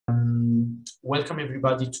Welcome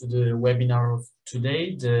everybody to the webinar of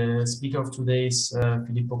today. The speaker of today is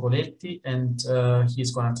Filippo Coletti, and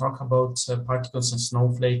he's going to talk about particles and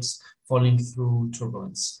snowflakes falling through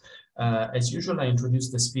turbulence. As usual, I introduce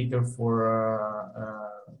the speaker for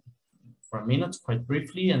a minute, quite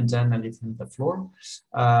briefly, and then I leave him the floor.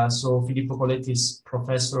 So Filippo Coletti is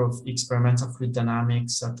professor of experimental fluid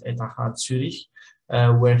dynamics at ETH Zurich,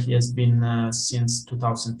 where he has been since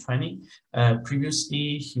 2020.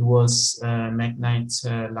 Previously, he was Magnite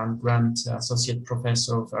Land Grant Associate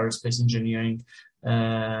Professor of Aerospace Engineering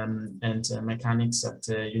and Mechanics at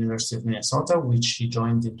the University of Minnesota, which he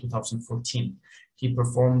joined in 2014. He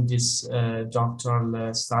performed his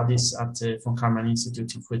doctoral studies at the von Karman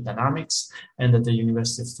Institute in Fluid Dynamics and at the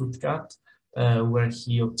University of Stuttgart, where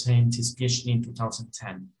he obtained his PhD in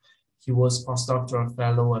 2010. He was postdoctoral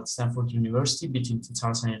fellow at Stanford University between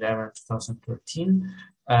 2011 and 2013.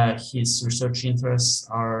 His research interests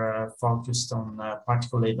are focused on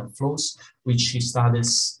particle-laden flows, which he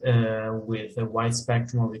studies with a wide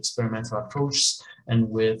spectrum of experimental approaches and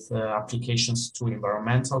with applications to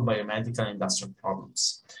environmental, biomedical, and industrial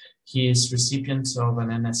problems. He is recipient of an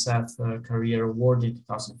NSF Career Award in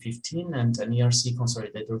 2015 and an ERC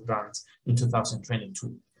Consolidator Grant in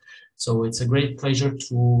 2022. So it's a great pleasure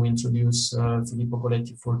to introduce Filippo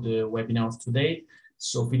Coletti for the webinar of today.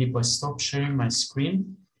 So Filippo, I stop sharing my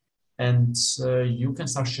screen and you can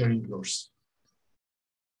start sharing yours.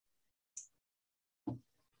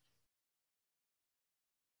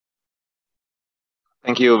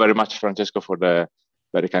 Thank you very much, Francesco, for the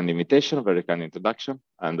very kind invitation, very kind introduction.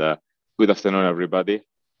 And good afternoon, everybody.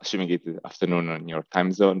 Assuming it is afternoon in your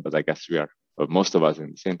time zone, but I guess we are, most of us,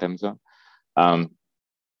 in the same time zone.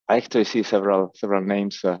 I actually see several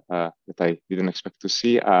names that I didn't expect to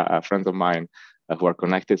see. A friend of mine who are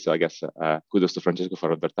connected. So I guess kudos to Francesco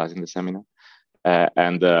for advertising the seminar.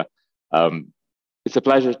 It's a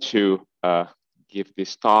pleasure to give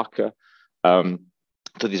this talk to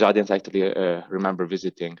this audience. I actually remember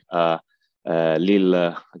visiting Lille,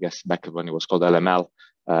 I guess back when it was called LMFL,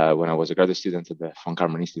 when I was a graduate student at the von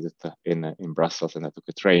Karman Institute in Brussels, and I took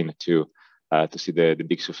a train to see the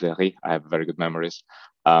big soufflerie. I have very good memories.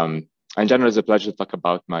 In general, it's a pleasure to talk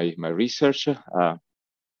about my research.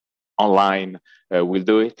 Online, we'll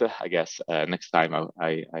do it. I guess next time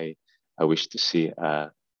I wish to see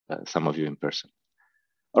some of you in person.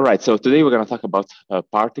 All right, so today we're going to talk about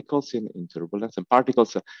particles in turbulence. And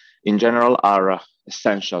particles in general are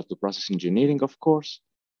essential to process engineering, of course,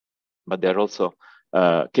 but they're also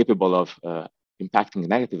capable of impacting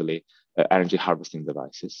negatively energy harvesting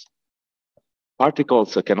devices.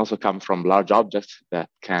 Particles can also come from large objects that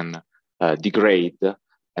can degrade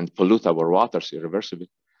and pollute our waters irreversibly.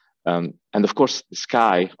 And of course, the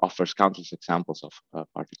sky offers countless examples of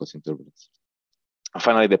particles in turbulence. And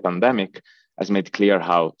finally, the pandemic has made clear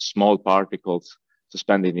how small particles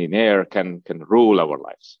suspended in air can rule our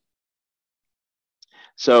lives.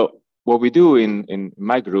 So what we do in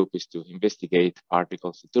my group is to investigate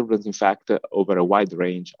particles in turbulence, in fact, over a wide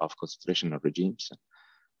range of concentration regimes.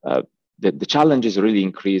 The challenges really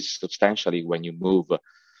increase substantially when you move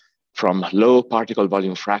from low particle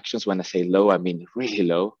volume fractions. When I say low, I mean really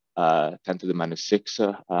low, 10 to the minus 6,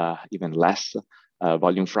 even less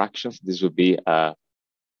volume fractions. This would be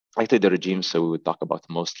actually the regimes so we would talk about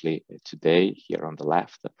mostly today here on the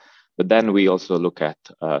left. But then we also look at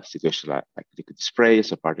situations like liquid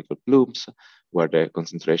sprays or particle plumes, where the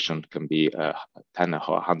concentration can be 10 or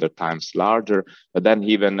 100 times larger. But then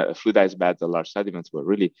even fluidized beds or large sediments, where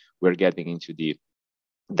really we're getting into the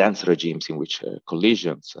dense regimes in which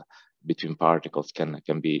collisions between particles can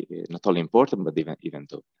be not only important, but even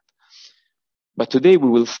dominant. But today we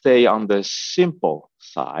will stay on the simple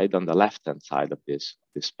side, on the left-hand side of this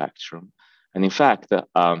spectrum. And in fact,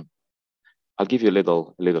 I'll give you a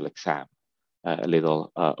little exam, a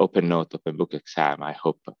little open note, open book exam. I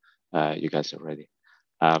hope you guys are ready.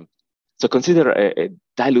 So consider a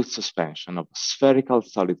dilute suspension of spherical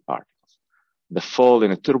solid particles that fall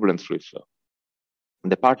in a turbulent fluid flow.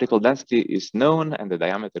 The particle density is known and the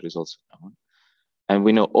diameter is also known. And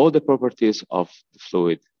we know all the properties of the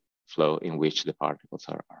fluid flow in which the particles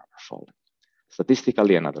are falling,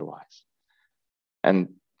 statistically and otherwise. And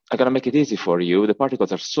I'm going to make it easy for you. The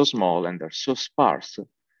particles are so small and they're so sparse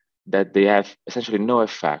that they have essentially no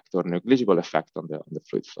effect or negligible effect on the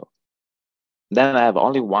fluid flow. Then I have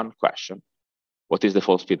only one question. What is the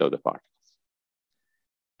fall speed of the particles?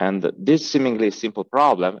 And this seemingly simple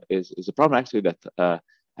problem is a problem actually that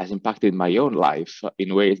has impacted my own life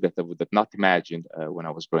in ways that I would have not imagined when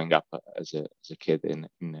I was growing up as a kid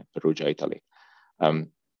in Perugia, Italy.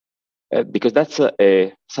 because that's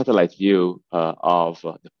a satellite view of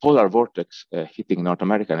the polar vortex hitting North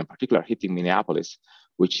America, and in particular hitting Minneapolis,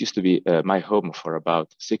 which used to be my home for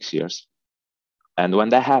about 6 years. And when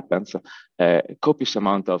that happens, a copious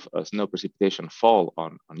amount of snow precipitation fall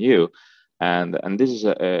on you. And this is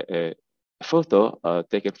a photo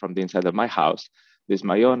taken from the inside of my house. This is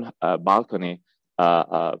my own balcony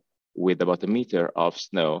with about 1 meter of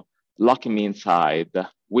snow, locking me inside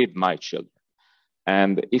with my children.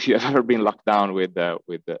 And if you've ever been locked down with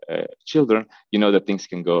children, you know that things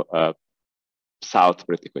can go south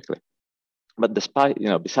pretty quickly. But despite,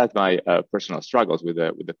 besides my personal struggles with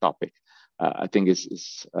the topic, I think it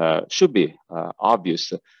should be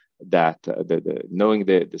obvious that knowing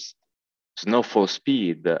the snowfall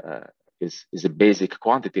speed is a basic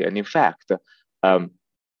quantity. And in fact,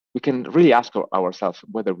 we can really ask ourselves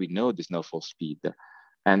whether we know the snowfall speed.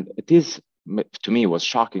 And it is, to me, was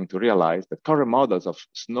shocking to realize that current models of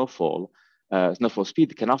snowfall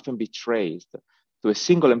speed can often be traced to a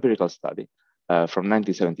single empirical study from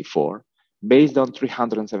 1974 based on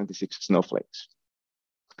 376 snowflakes.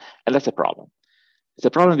 And that's a problem. It's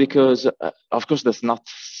a problem because, of course, that's not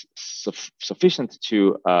sufficient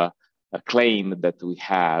to claim that we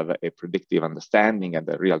have a predictive understanding and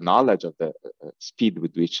the real knowledge of the speed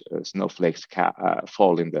with which snowflakes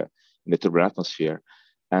fall in the turbulent atmosphere.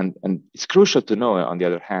 And it's crucial to know, on the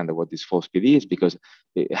other hand, what this fall speed is, because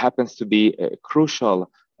it happens to be a crucial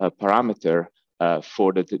parameter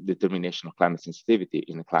for the determination of climate sensitivity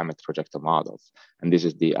in the climate projector models. And this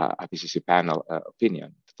is the IPCC panel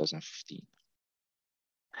opinion, 2015.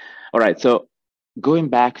 All right, so going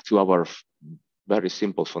back to our very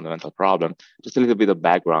simple fundamental problem, just a little bit of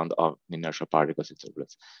background of inertial particles in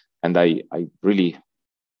turbulence. And I really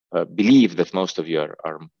believe that most of you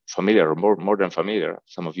are familiar, or more than familiar.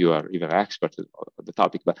 Some of you are even experts on the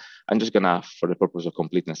topic, but I'm just gonna, for the purpose of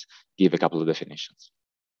completeness, give a couple of definitions.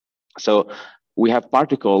 So we have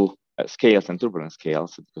particle scales and turbulence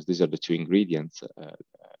scales, because these are the two ingredients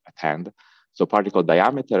at hand. So particle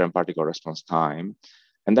diameter and particle response time.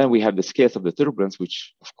 And then we have the scales of the turbulence,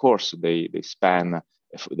 which of course they span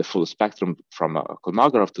the full spectrum from a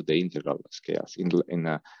cosmograph to the integral scales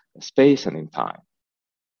in space and in time.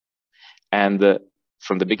 And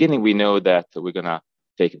from the beginning, we know that we're gonna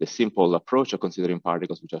take the simple approach of considering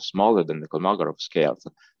particles which are smaller than the cosmograph scales.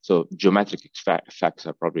 So geometric effects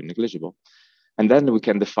are probably negligible. And then we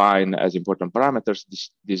can define as important parameters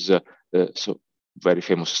this so very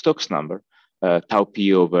famous Stokes number, tau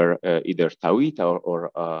p over either tau eta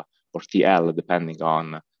or TL, depending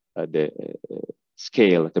on the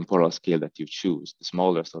scale, temporal scale that you choose, the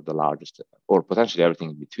smallest or the largest, or potentially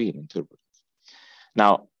everything in between in turbulence.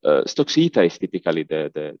 Now, Stokes eta is typically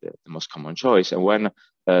the most common choice. And when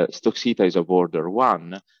Stokes eta is of order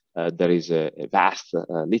 1, there is a vast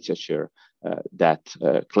literature that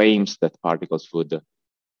claims that particles would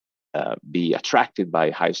be attracted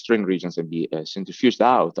by high strain regions and be centrifuged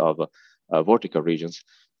out of vortical regions.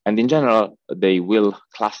 And in general, they will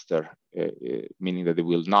cluster, meaning that they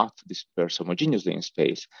will not disperse homogeneously in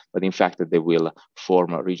space, but in fact that they will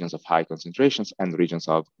form regions of high concentrations and regions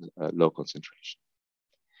of low concentration.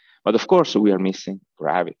 But of course, we are missing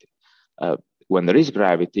gravity. When there is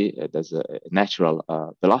gravity, there's a natural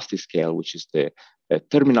velocity scale, which is the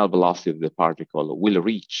terminal velocity the particle will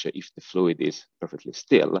reach if the fluid is perfectly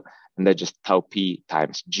still. And that just tau p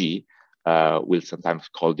times g. We'll sometimes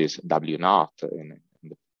call this W naught in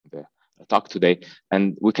the talk today.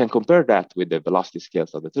 And we can compare that with the velocity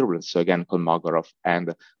scales of the turbulence. So again, cosmograph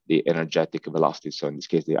and the energetic velocity. So in this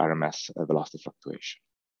case, the RMS velocity fluctuation.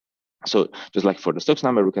 So just like for the Stokes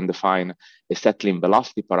number, we can define a settling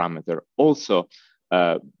velocity parameter also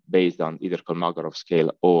based on either cosmograph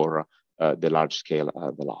scale or the large scale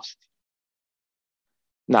velocity.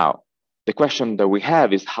 Now, the question that we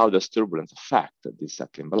have is, how does turbulence affect this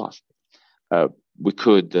settling velocity? We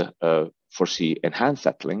could foresee enhanced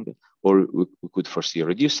settling, or we could foresee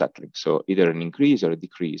reduced settling. So either an increase or a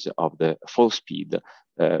decrease of the fall speed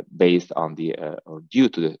based on the or due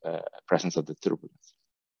to the presence of the turbulence.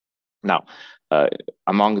 Now,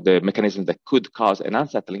 among the mechanisms that could cause an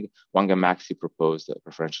unsettling, Wang-Maxey proposed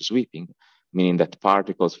preferential sweeping, meaning that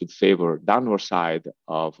particles would favor downward side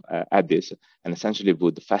of eddies and essentially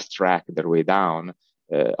would fast track their way down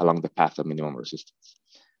along the path of minimum resistance.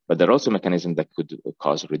 But there are also mechanisms that could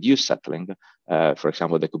cause reduced settling. For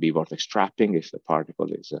example, there could be vortex trapping if the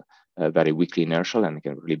particle is very weakly inertial and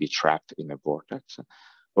can really be trapped in a vortex.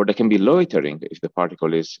 Or there can be loitering if the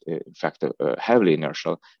particle is, in fact, heavily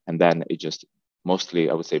inertial, and then it just mostly,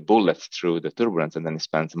 I would say, bullets through the turbulence, and then it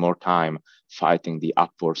spends more time fighting the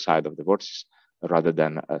upward side of the vortex rather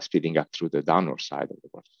than speeding up through the downward side of the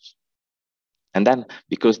vortex. And then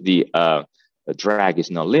because the drag is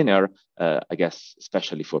nonlinear, I guess,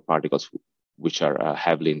 especially for particles which are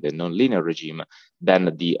heavily in the nonlinear regime,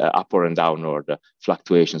 then the upward and downward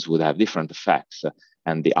fluctuations would have different effects,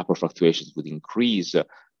 and the upper fluctuations would increase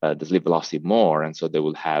the slip velocity more, and so they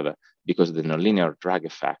will have, because of the nonlinear drag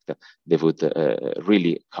effect, they would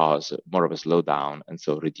really cause more of a slowdown, and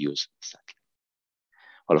so reduce settling.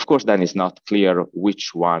 Well, of course, then it's not clear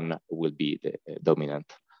which one will be the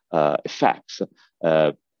dominant effects.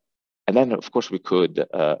 And then, of course, we could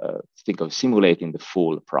think of simulating the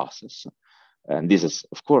full process. And this has,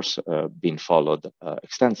 of course, been followed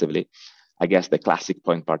extensively. I guess the classic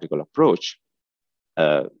point particle approach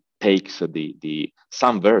takes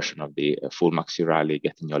some version of the full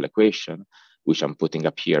Maxi-Rayleigh-Gettignol equation, which I'm putting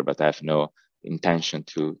up here, but I have no intention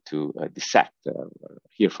to dissect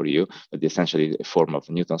here for you. But essentially a form of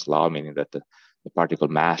Newton's law, meaning that the particle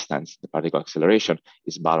mass times the particle acceleration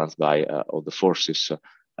is balanced by all the forces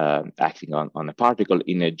acting on a particle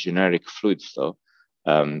in a generic fluid flow,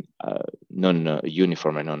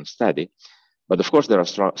 non-uniform and non-steady. But of course, there are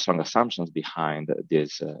strong assumptions behind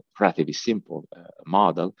this relatively simple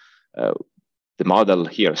model. The model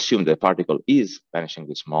here assumes the particle is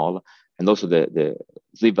vanishingly small, and also the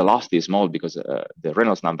slip velocity is small because the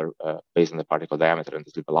Reynolds number based on the particle diameter and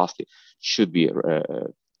the slip velocity should be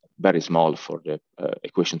very small for the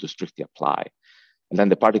equation to strictly apply. And then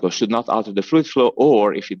the particle should not alter the fluid flow,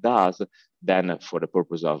 or if it does, then for the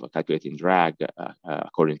purpose of calculating drag,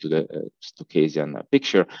 according to the Stochasian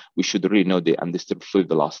picture, we should really know the undisturbed fluid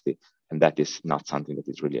velocity, and that is not something that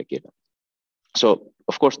is really a given. So,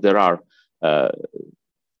 of course, there are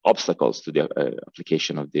obstacles to the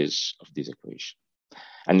application of this equation.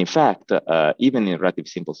 And in fact, even in relatively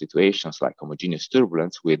simple situations like homogeneous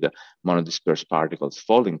turbulence with monodispersed particles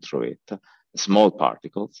falling through it, small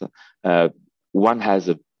particles, one has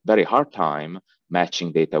a very hard time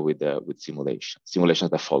matching data with simulations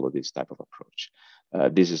that follow this type of approach.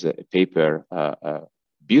 This is a paper,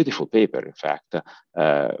 beautiful paper, in fact,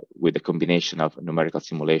 with a combination of numerical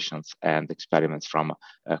simulations and experiments from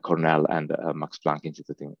Cornell and Max Planck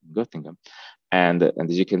Institute in Göttingen. And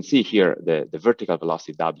as you can see here, the vertical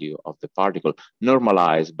velocity W of the particle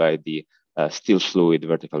normalized by the still fluid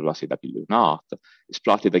vertical velocity W naught is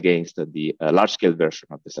plotted against the large-scale version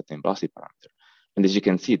of the settling velocity parameter. And as you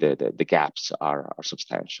can see, the gaps are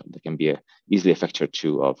substantial. There can be easily a factor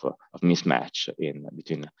 2 of mismatch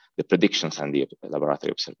between the predictions and the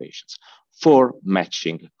laboratory observations for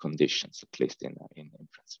matching conditions, at least in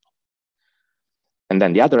principle. And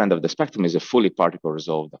then the other end of the spectrum is a fully particle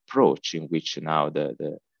resolved approach, in which now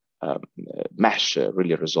the mesh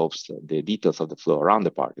really resolves the details of the flow around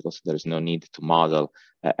the particles. There is no need to model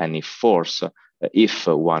any force if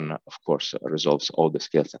one, of course, resolves all the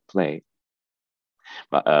scales at play.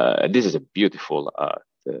 But this is a beautiful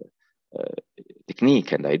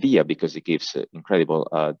technique and idea, because it gives incredibly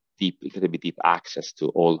deep access to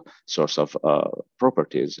all sorts of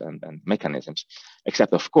properties and mechanisms.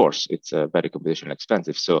 Except, of course, it's very computationally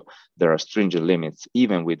expensive. So there are stringent limits,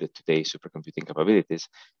 even with today's supercomputing capabilities,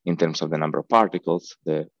 in terms of the number of particles,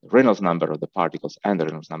 the Reynolds number of the particles, and the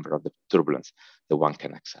Reynolds number of the turbulence that one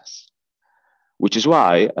can access. Which is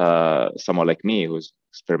why someone like me, who's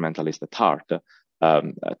experimentalist at heart,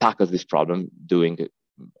 tackles this problem doing,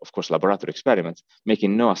 of course, laboratory experiments,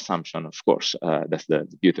 making no assumption, of course, that's the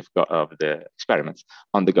beauty of the experiments,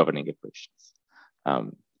 on the governing equations.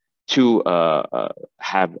 To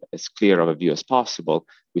have as clear of a view as possible,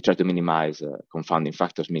 we try to minimize confounding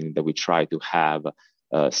factors, meaning that we try to have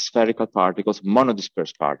spherical particles,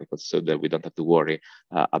 monodispersed particles, so that we don't have to worry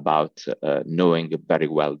about knowing very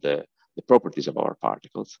well the properties of our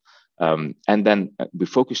particles. And then we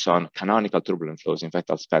focus on canonical turbulent flows. In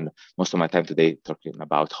fact, I'll spend most of my time today talking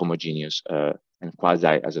about homogeneous and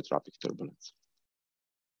quasi-isotropic turbulence.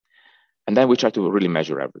 And then we try to really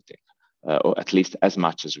measure everything, or at least as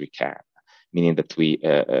much as we can, meaning that we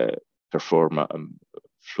perform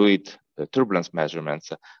fluid turbulence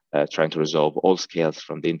measurements, trying to resolve all scales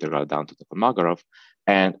from the integral down to the Kolmogorov,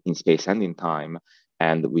 and in space and in time.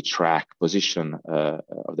 And we track position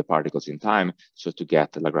of the particles in time, so to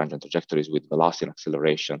get Lagrangian trajectories with velocity and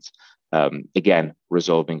accelerations, again,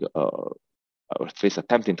 resolving, or at least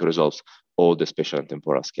attempting to resolve all the spatial and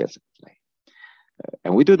temporal scales at play.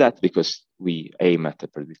 And we do that because we aim at a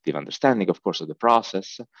predictive understanding, of course, of the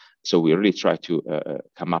process. So we really try to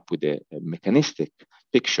come up with a mechanistic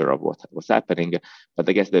picture of what's happening. But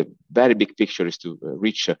I guess the very big picture is to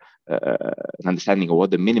reach an understanding of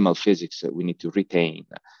what the minimal physics we need to retain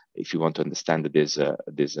if you want to understand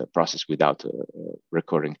this process without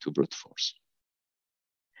recurring to brute force.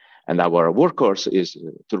 And our workhorse is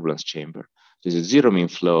turbulence chamber. This is a zero mean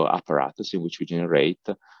flow apparatus in which we generate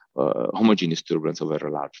homogeneous turbulence over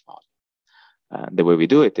a large volume. The way we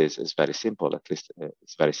do it is very simple, at least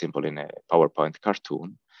it's very simple in a PowerPoint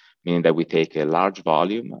cartoon, meaning that we take a large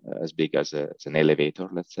volume as big as an elevator,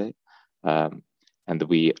 let's say, and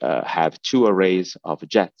we have two arrays of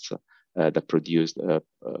jets that produce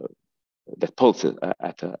that pulse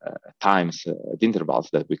at times at intervals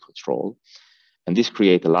that we control. And this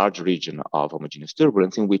creates a large region of homogeneous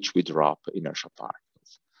turbulence in which we drop inertial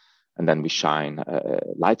particles. And then we shine a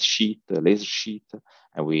light sheet, a laser sheet,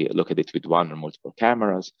 and we look at it with one or multiple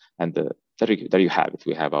cameras. And there you have it.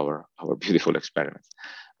 We have our beautiful experiments.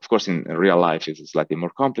 Of course, in real life, it's slightly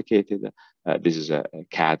more complicated. This is a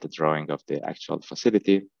CAD drawing of the actual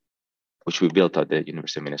facility, which we built at the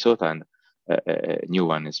University of Minnesota, and a new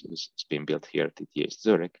one is being built here at ETH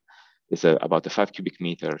Zurich. It's about a 5 cubic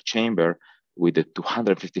meter chamber with the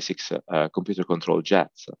 256 computer-controlled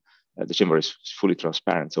jets. The chamber is fully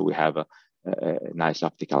transparent, so we have a nice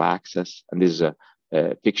optical access. And this is a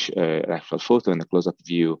picture, an actual photo and a close-up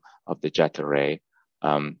view of the jet array.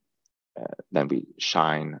 Then we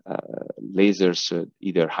shine lasers,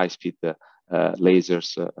 either high-speed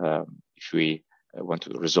lasers, if we want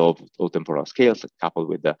to resolve all temporal scales, coupled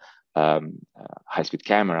with the high-speed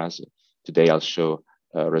cameras. Today, I'll show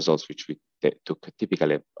results which we took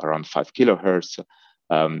typically around 5 kilohertz.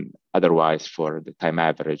 Otherwise, for the time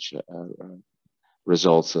average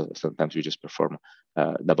results, sometimes we just perform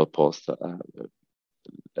double pulse.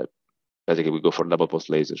 Basically, we go for double pulse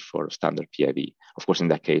lasers for standard PIV. Of course, in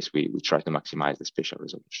that case, we try to maximize the spatial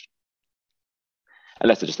resolution. And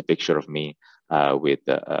that's just a picture of me with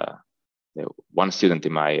one student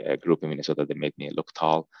in my group in Minnesota that made me look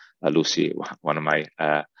tall. Lucy, one of my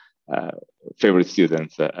favorite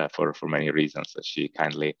students for many reasons. She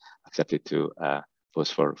kindly accepted to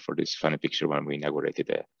pose for this funny picture when we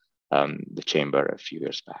inaugurated the chamber a few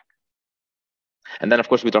years back. And then, of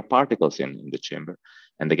course, we drop particles in the chamber.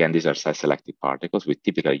 And again, these are size-selective particles. We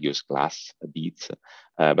typically use glass beads,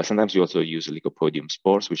 but sometimes we also use lycopodium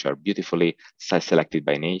spores, which are beautifully size-selected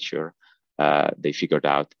by nature. They figured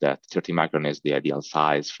out that 30 micron is the ideal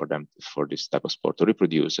size for them, for this type of spore to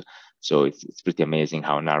reproduce. So it's pretty amazing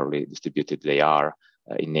how narrowly distributed they are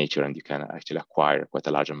in nature, and you can actually acquire quite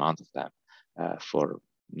a large amount of them for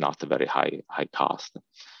not a very high cost.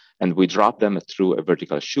 And we drop them through a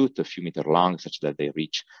vertical chute a few meters long, such that they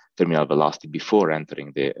reach terminal velocity before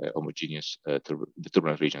entering the homogeneous the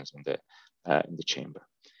turbulent regions in the chamber.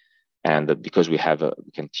 And because we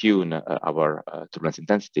can tune our turbulence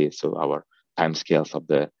intensity, so our time scales of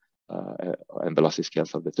the and velocity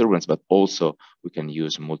scales of the turbulence, but also we can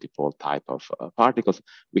use multiple type of particles.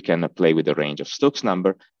 We can play with the range of Stokes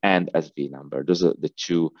number and SV number. Those are the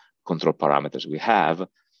two control parameters we have.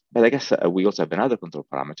 But I guess we also have another control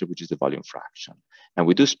parameter, which is the volume fraction. And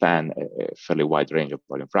we do span a fairly wide range of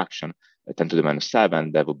volume fraction, 10 to the minus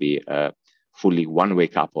 7. That would be fully one-way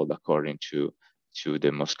coupled according to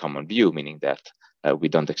the most common view, meaning that we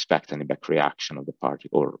don't expect any back reaction of the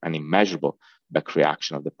particle or any measurable back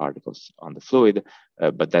reaction of the particles on the fluid.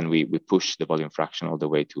 But then we push the volume fraction all the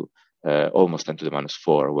way to almost 10 to the minus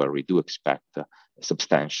 4, where we do expect a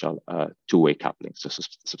substantial two-way coupling. So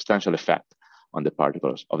substantial effect on the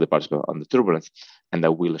particles on the turbulence, and I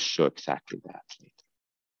will show exactly that later.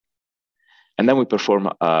 And then we perform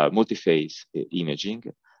multiphase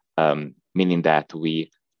imaging, meaning that we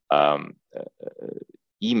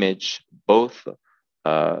image both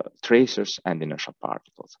tracers and inertial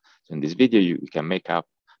particles. So in this video, you can make out,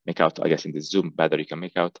 I guess in the zoom better, you can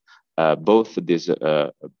make out both these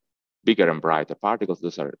bigger and brighter particles.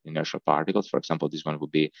 Those are inertial particles. For example, this one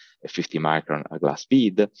would be a 50 micron glass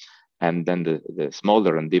bead. And then the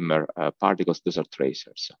smaller and dimmer particles, those are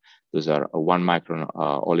tracers. Those are 1 micron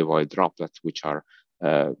olive oil droplets, which are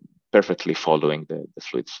perfectly following the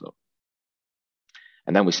fluid flow.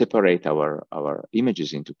 And then we separate our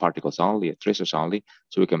images into particles only, tracers only,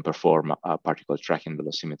 so we can perform particle tracking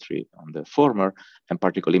velocimetry on the former and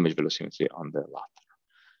particle image velocimetry on the latter.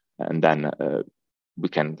 And then we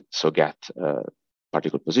can so get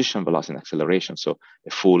particle position, velocity, and acceleration, so a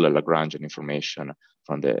full Lagrangian information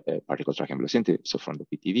from the particle tracking velocity, so from the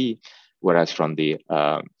PTV, whereas from the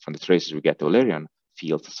tracers we get the Eulerian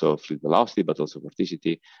field, so fluid velocity, but also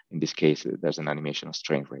vorticity. In this case, there's an animation of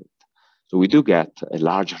strain rate. So we do get a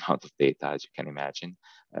large amount of data, as you can imagine,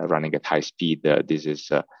 running at high speed. This is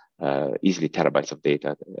easily terabytes of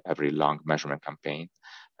data every long measurement campaign.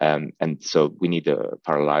 And so we need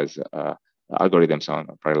parallelized algorithms on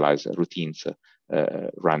parallelized routines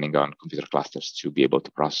running on computer clusters to be able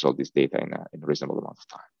to process all this data in a reasonable amount of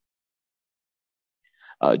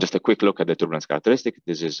time. Just a quick look at the turbulence characteristic.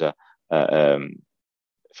 This is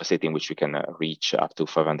facility in which we can reach up to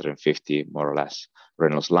 550, more or less,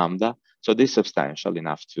 Reynolds lambda. So this is substantial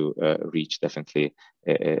enough to reach definitely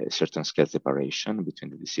a certain scale separation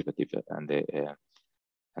between the dissipative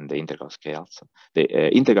and the integral scales.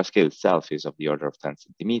 The integral scale itself is of the order of 10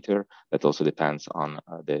 centimeter. That also depends on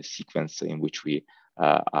the sequence in which we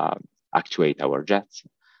actuate our jets.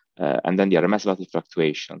 And then the RMS velocity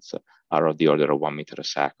fluctuations are of the order of 1 meter a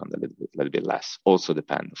second, a little bit less. Also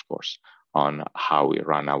depend, of course, on how we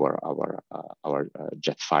run our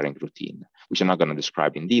jet firing routine, which I'm not going to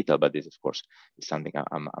describe in detail, but this, of course, is something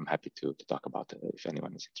I'm happy to talk about if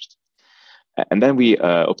anyone is interested. And then we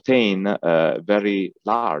obtain a very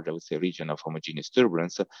large, I would say, region of homogeneous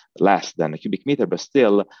turbulence, less than a cubic meter, but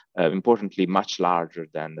still, importantly, much larger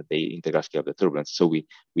than the integral scale of the turbulence. So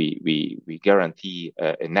we guarantee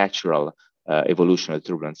a natural evolution of the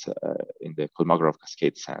turbulence in the Kolmogorov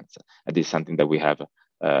cascade sense. And this is something that we have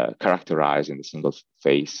characterized in the single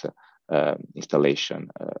phase installation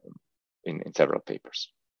in several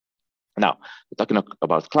papers. Now, talking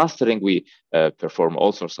about clustering, we perform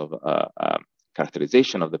all sorts of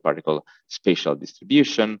characterization of the particle spatial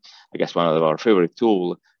distribution. I guess one of our favorite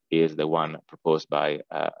tools is the one proposed by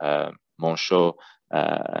Monchot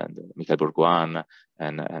and Michael Bourgoin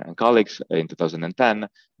and colleagues in 2010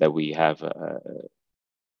 that we have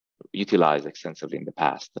utilized extensively in the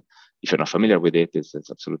past. If you're not familiar with it, it's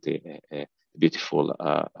absolutely a beautiful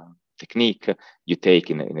technique. You take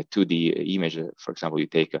in a 2D image, for example, you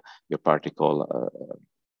take your particle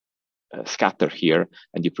scatter here,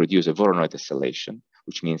 and you produce a Voronoi tessellation,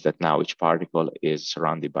 which means that now each particle is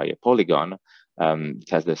surrounded by a polygon. It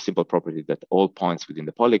has the simple property that all points within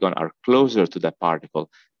the polygon are closer to that particle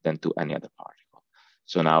than to any other particle.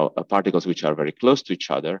 So now particles which are very close to each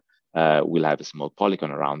other will have a small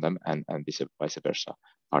polygon around them, and vice versa.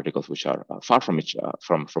 Particles which are far from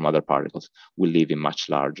from other particles will live in much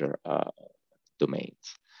larger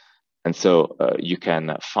domains. And so you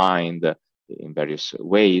can find in various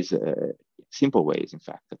ways, simple ways, in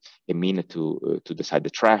fact, a mean to decide the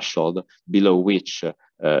threshold below which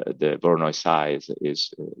the Voronoi size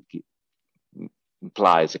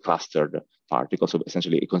implies a clustered particle. So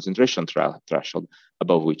essentially a concentration threshold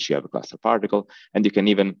above which you have a cluster particle. And you can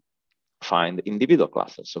even find individual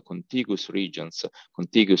clusters, so contiguous regions,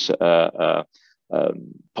 contiguous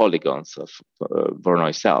polygons of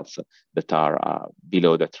Voronoi cells that are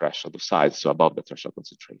below the threshold of size, so above the threshold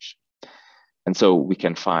concentration. And so we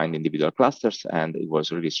can find individual clusters, and it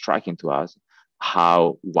was really striking to us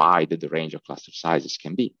how wide the range of cluster sizes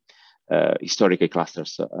can be. Historically,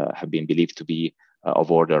 clusters have been believed to be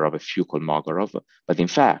of order of a few Kolmogorov, but in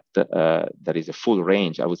fact, there is a full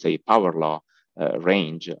range, I would say power law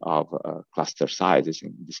range of cluster sizes,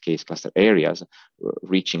 in this case, cluster areas,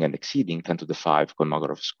 reaching and exceeding 10 to the 5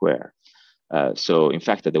 Kolmogorov square. So in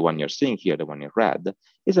fact, the one you're seeing here, the one in red,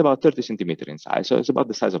 is about 30 centimeter in size. So it's about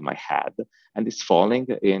the size of my head, and it's falling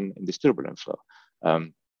in this turbulent flow.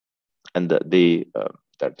 And there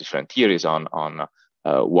are different theories on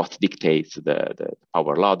what dictates the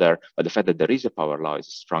power law there, but the fact that there is a power law is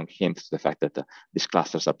a strong hint to the fact that these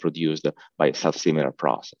clusters are produced by a self-similar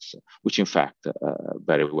process, which in fact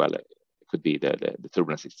very well could be the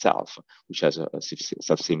turbulence itself, which has a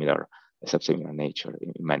self-similar nature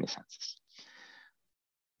in many senses.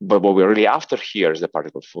 But what we're really after here is the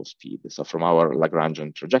particle full speed. So from our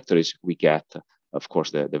Lagrangian trajectories, we get, of course,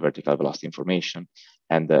 the vertical velocity information.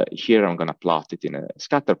 And here I'm going to plot it in a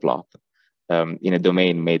scatter plot in a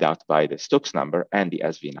domain made out by the Stokes number and the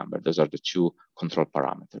SV number. Those are the two control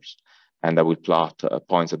parameters. And I will plot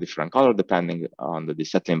points of different color depending on the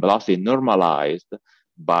settling velocity normalized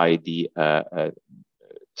by the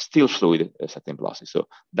still fluid settling velocity. So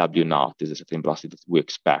W naught is the settling velocity that we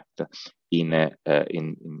expect in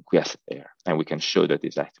quiescent air. And we can show that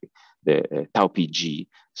it's actually the tau PG,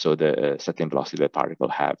 so the settling velocity the particle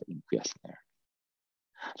have in quiescent air.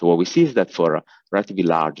 So what we see is that for relatively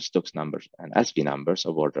large Stokes numbers and SV numbers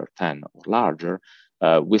of order 10 or larger,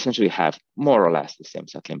 we essentially have more or less the same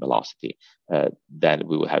settling velocity that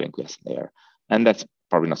we will have in quiescent air. And that's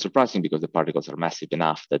probably not surprising because the particles are massive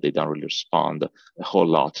enough that they don't really respond a whole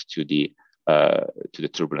lot to the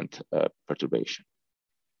turbulent perturbation.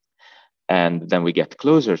 And then we get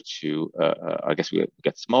closer to, I guess we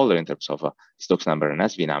get smaller in terms of Stokes number and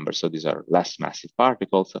SV number. So these are less massive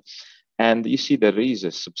particles. And you see there is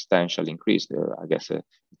a substantial increase there, I guess a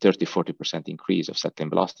 30–40% increase of settling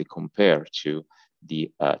velocity compared to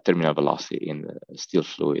the terminal velocity in the still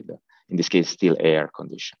fluid, in this case, still air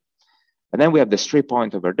condition. And then we have the stray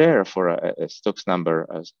point over there for a Stokes number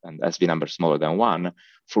and SV number smaller than 1,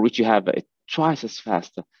 for which you have a twice as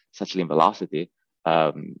fast settling velocity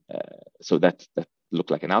So that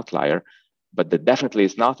looked like an outlier, but that definitely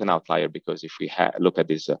is not an outlier, because if we look at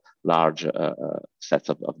these large sets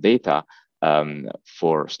of data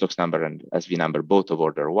for Stokes number and SV number, both of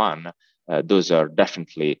order 1, those are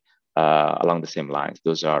definitely along the same lines.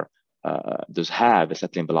 Those have a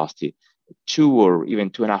settling velocity 2 or even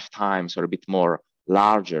 2.5 times or a bit more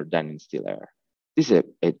larger than in still air. This is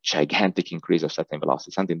a gigantic increase of settling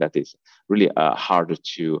velocity, something that is really harder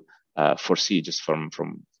to foresee just from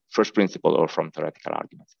first principle or from theoretical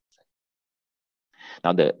arguments.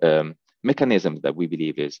 Now, the mechanism that we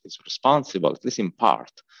believe is responsible, at least in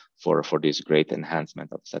part, for this great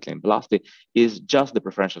enhancement of settling velocity is just the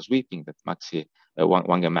preferential sweeping that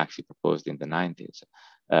Wang and Maxi proposed in the 90s.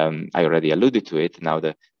 I already alluded to it. Now,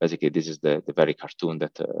 basically, this is the very cartoon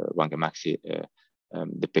that Wang and Maxi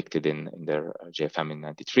depicted in their JFM in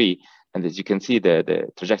 93. And as you can see, the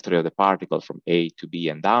trajectory of the particle from A to B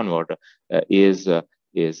and downward is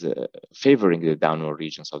favoring the downward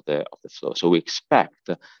regions of the flow. So we expect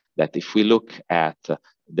that if we look at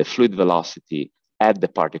the fluid velocity at the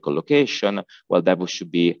particle location, well, that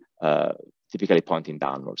should be typically pointing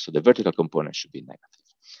downward. So the vertical component should be negative.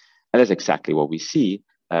 And that's exactly what we see.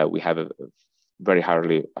 We have a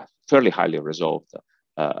fairly highly resolved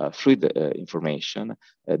fluid information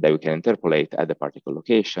that we can interpolate at the particle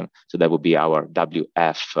location. So that would be our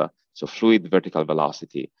WF, so fluid vertical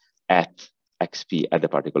velocity at XP at the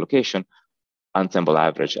particle location, ensemble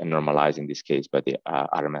average and normalized in this case by the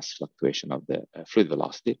RMS fluctuation of the fluid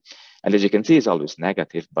velocity. And as you can see, it's always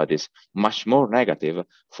negative, but it's much more negative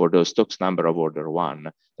for those Stokes number of order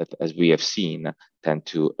 1 that, as we have seen, tend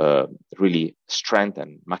to really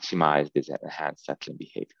strengthen, maximize this enhanced settling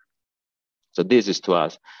behavior. So this is, to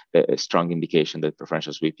us, a strong indication that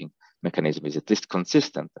preferential sweeping mechanism is at least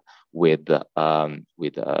consistent with the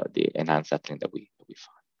enhanced settling that we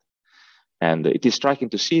find. And it is striking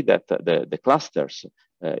to see that the clusters,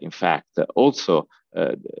 in fact, also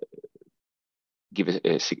give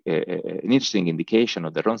an interesting indication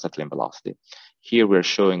of their own settling velocity. Here we're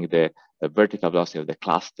showing the vertical velocity of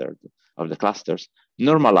the clusters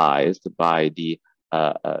normalized by the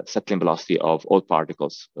settling velocity of all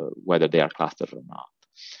particles, whether they are clustered or not.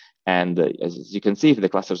 And as you can see, if the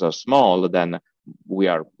clusters are small, then we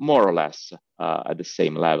are more or less at the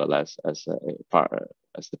same level as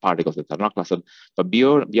the particles that are not clustered. But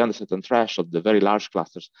beyond a certain threshold, the very large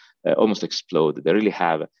clusters almost explode. They really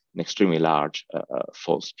have an extremely large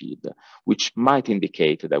fall speed, which might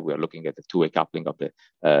indicate that we are looking at the two-way coupling of the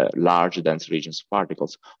large dense regions of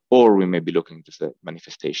particles, or we may be looking at the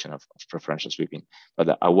manifestation of preferential sweeping.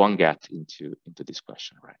 But I won't get into this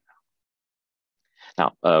question right now.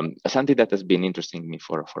 Now, something that has been interesting me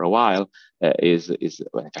for a while well,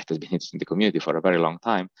 in fact, has been interesting the community for a very long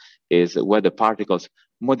time, is whether particles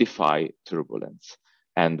modify turbulence.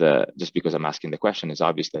 And just because I'm asking the question, it's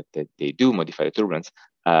obvious that they do modify the turbulence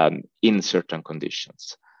in certain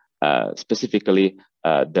conditions. Specifically,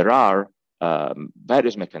 there are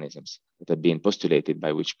various mechanisms that have been postulated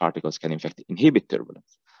by which particles can in fact inhibit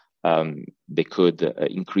turbulence. They could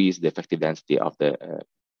increase the effective density of the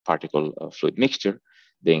particle fluid mixture,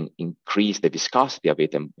 then increase the viscosity of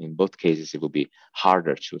it, and in both cases it will be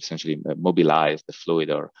harder to essentially mobilize the fluid,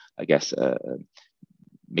 or I guess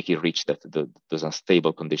make it reach those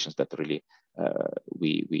unstable conditions that really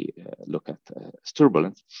we look at as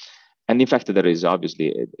turbulence. And in fact, there is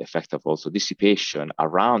obviously an effect of also dissipation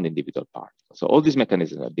around individual particles. So all these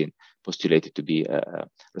mechanisms have been postulated to be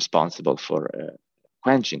responsible for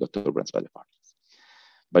quenching of turbulence by the particles.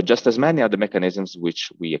 But just as many other mechanisms which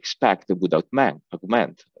we expect would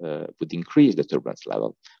would increase the turbulence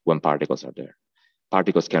level when particles are there.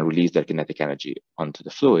 Particles can release their kinetic energy onto the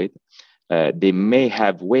fluid. They may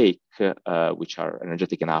have wake, which are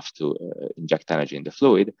energetic enough to inject energy in the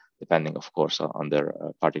fluid, depending, of course, on their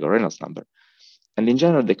particle Reynolds number. And in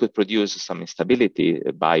general, they could produce some instability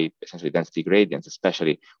by essentially density gradients,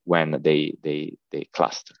 especially when they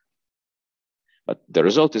cluster. But the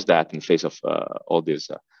result is that in the face of all these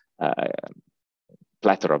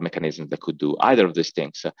plethora of mechanisms that could do either of these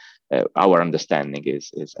things, our understanding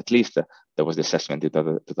is at least there was the assessment in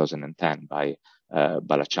 2010 by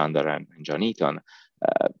Balachandar and John Eaton.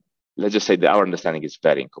 Let's just say that our understanding is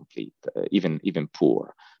very incomplete, even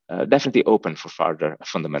poor, definitely open for further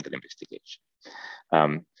fundamental investigation.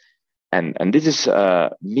 And this is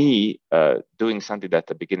me doing something that at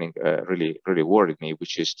the beginning really worried me,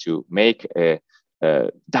 which is to make a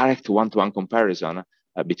direct one-to-one comparison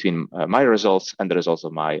between my results and the results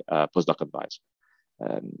of my postdoc advisor.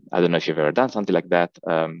 I don't know if you've ever done something like that.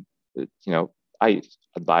 I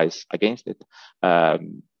advise against it.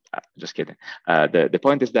 Just kidding. The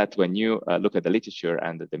point is that when you look at the literature,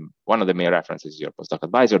 and one of the main references is your postdoc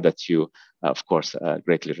advisor that you, of course,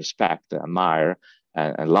 greatly respect, admire,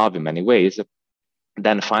 and love in many ways,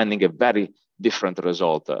 then finding a very different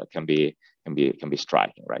result can be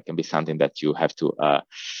striking, right? Can be something that you have to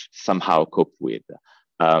somehow cope with.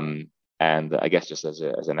 And I guess just as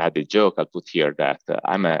an added joke, I'll put here that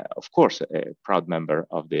I'm, of course, a proud member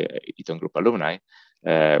of the Eaton Group alumni.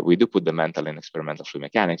 We do put the mental in experimental fluid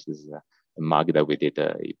mechanics. This is a mug that we did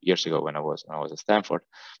years ago when I was at Stanford.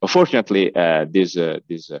 But fortunately,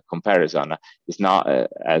 this comparison is not,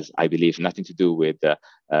 as I believe, nothing to do with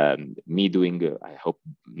me doing, I hope,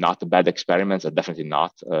 not bad experiments, or definitely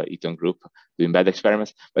not Eaton Group doing bad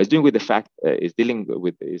experiments. But it's doing with the fact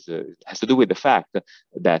has to do with the fact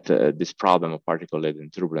that this problem of particle-laden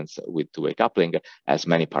turbulence with two-way coupling has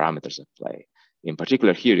many parameters at play. In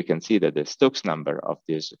particular, here you can see that the Stokes number of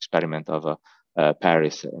this experiment of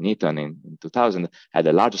Paris and Eaton in 2000 had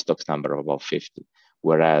a large Stokes number of about 50,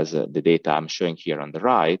 whereas the data I'm showing here on the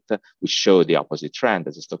right, which show the opposite trend,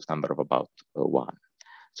 has a Stokes number of about 1.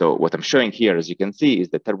 So what I'm showing here, as you can see, is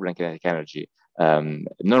the turbulent kinetic energy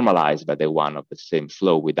normalized by the one of the same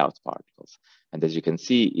flow without particles. And as you can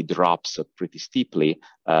see, it drops pretty steeply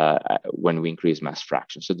when we increase mass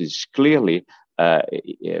fraction. So this is clearly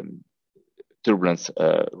turbulence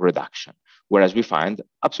reduction, whereas we find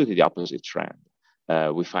absolutely the opposite trend.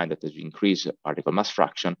 We find that as we increase particle mass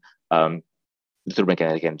fraction, the turbulent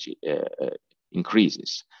kinetic energy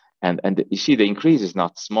increases. And you see the increase is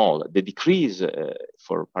not small. The decrease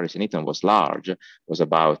for Paris and Eaton was large, was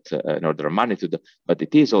about an order of magnitude, but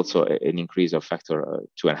it is also an increase of factor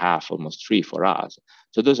 2.5, almost 3 for us.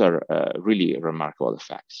 So those are really remarkable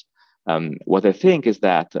effects. What I think is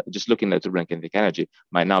that just looking at turbulent kinetic energy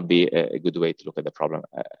might not be a good way to look at the problem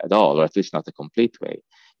at all, or at least not a complete way.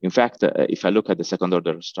 In fact, if I look at the second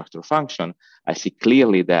order structural function, I see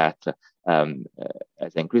clearly that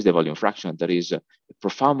as I increase the volume fraction, there is a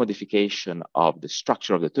profound modification of the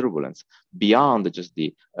structure of the turbulence beyond just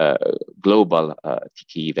the global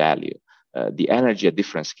TKE value. The energy at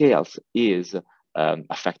different scales is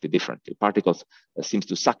affected differently. Particles seems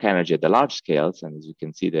to suck energy at the large scales, and as you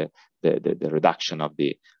can see, the reduction of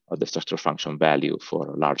the structural function value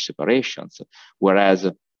for large separations,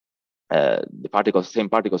 whereas the same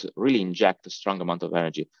particles really inject a strong amount of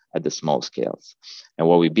energy at the small scales. And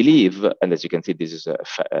what we believe, and as you can see, this is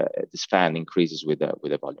this fan increases with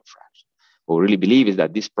the volume fraction. What we really believe is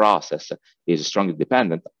that this process is strongly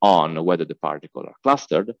dependent on whether the particles are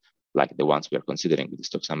clustered, like the ones we are considering with the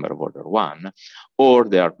Stokes number of order 1, or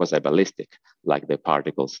they are quasi-ballistic, like the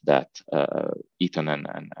particles that Eaton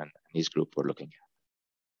and his group were looking at.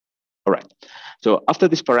 All right, so after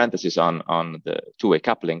this parenthesis on the two-way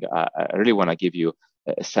coupling, I really want to give you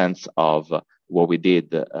a sense of what we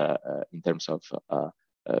did in terms of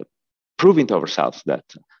proving to ourselves that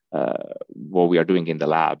what we are doing in the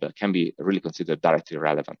lab can be really considered directly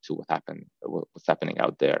relevant to what's happening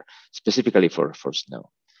out there, specifically for snow.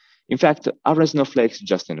 In fact, are snowflakes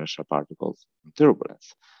just inertial particles in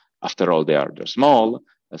turbulence? After all, they're small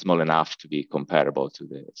enough to be comparable to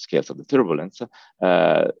the scales of the turbulence.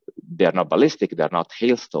 They're not ballistic, they're not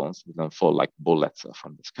hailstones, they don't fall like bullets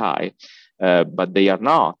from the sky, but they are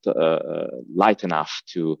not light enough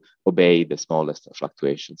to obey the smallest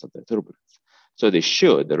fluctuations of the turbulence. So they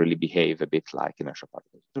should really behave a bit like inertial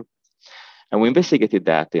particles of turbulence. And we investigated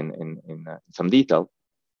that in some detail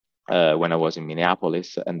when I was in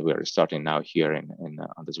Minneapolis, and we're starting now here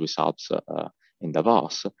on the Swiss Alps in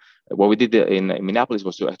Davos. What we did in Minneapolis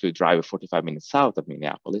was to actually drive 45 minutes south of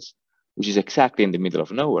Minneapolis, which is exactly in the middle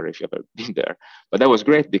of nowhere if you've ever been there. But that was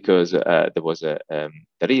great because there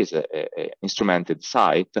is a instrumented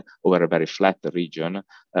site over a very flat region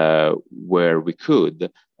where we could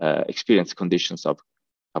experience conditions of,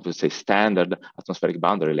 I would say, standard atmospheric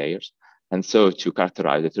boundary layers, and so to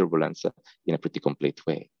characterize the turbulence in a pretty complete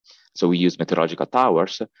way. So we used meteorological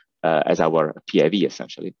towers as our PIV,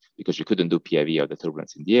 essentially, because we couldn't do PIV of the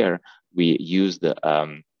turbulence in the air. We used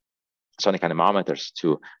sonic anemometers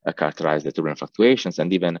to characterize the turbulent fluctuations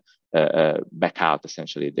and even back out,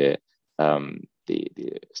 essentially, the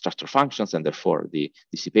structural functions and therefore the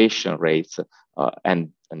dissipation rates,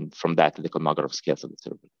 and from that, the cosmograph scales of the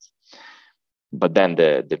turbulence. But then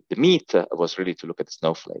the meat was really to look at the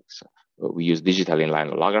snowflakes. We used digital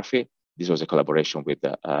inline holography. This was a collaboration with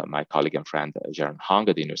my colleague and friend, Jaron Hong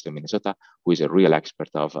at the University of Minnesota, who is a real expert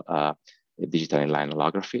of digital inline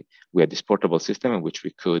holography. We had this portable system in which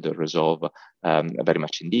we could resolve very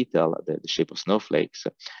much in detail the shape of snowflakes.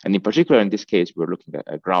 And in particular, in this case, we're looking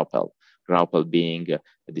at graupel. Graupel being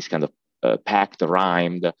this kind of packed,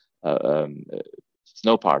 rimed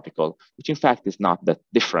snow particle, which in fact is not that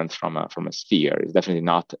different from a sphere. It's definitely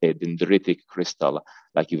not a dendritic crystal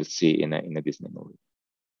like you would see in a Disney movie.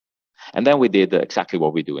 And then we did exactly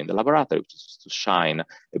what we do in the laboratory, which is to shine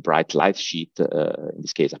a bright light sheet, in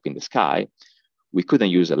this case up in the sky. We couldn't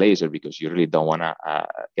use a laser because you really don't want to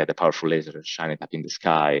get a powerful laser and shine it up in the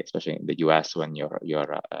sky, especially in the US when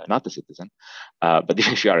you're not a citizen. But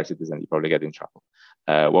if you are a citizen, you probably get in trouble.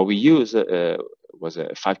 What we used was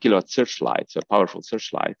a 5 kilowatt searchlight, so a powerful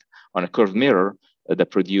searchlight on a curved mirror that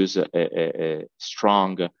produced a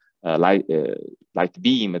strong light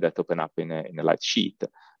beam that opened up in a light sheet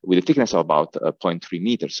with a thickness of about 0.3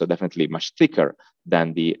 meters, so definitely much thicker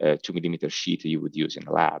than the 2 millimeter sheet you would use in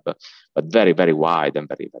a lab, but very, very wide and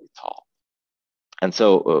very, very tall. And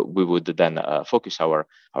so we would then focus our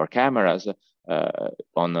cameras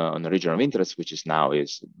on a region of interest, which is now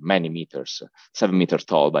many meters, 7 meters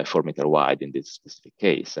tall by 4 meters wide in this specific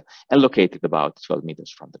case, and located about 12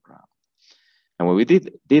 meters from the ground. And when we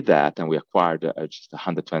did that, and we acquired just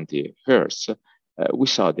 120 hertz, we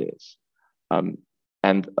saw this.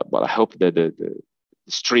 And well, I hope that the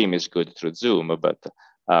stream is good through Zoom, but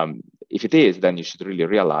if it is, then you should really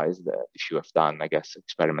realize that if you have done, I guess,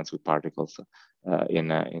 experiments with particles in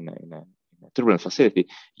a turbulent facility,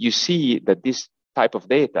 you see that this type of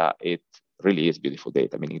data, it really is beautiful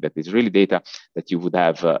data, meaning that it's really data that you would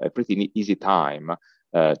have a pretty easy time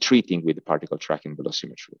treating with particle tracking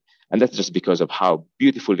velocimetry. And that's just because of how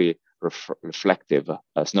beautifully reflective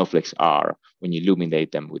snowflakes are when you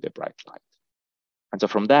illuminate them with a bright light. And so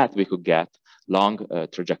from that, we could get long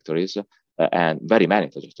trajectories and very many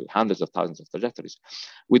trajectories, hundreds of thousands of trajectories,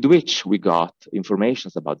 with which we got information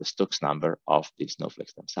about the Stokes number of the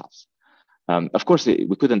snowflakes themselves. Of course,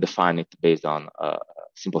 we couldn't define it based on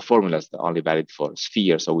simple formulas that are only valid for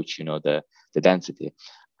spheres, of which you know the density,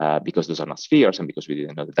 because those are not spheres and because we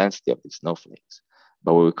didn't know the density of the snowflakes.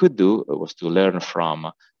 But what we could do was to learn from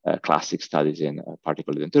classic studies in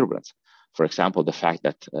particle-laden turbulence. For example, the fact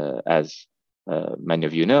that as many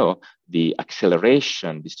of you know, the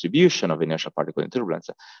acceleration distribution of inertial particle in turbulence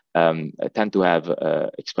tend to have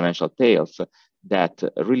exponential tails that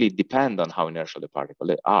really depend on how inertial the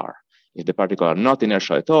particles are. If the particles are not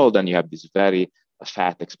inertial at all, then you have these very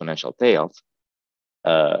fat exponential tails,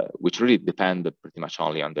 which really depend pretty much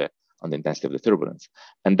only on the intensity of the turbulence.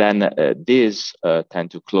 And then these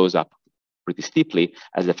tend to close up pretty steeply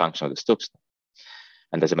as a function of the Stokes.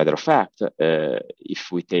 And as a matter of fact,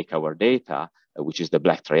 if we take our data, which is the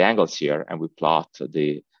black triangles here, and we plot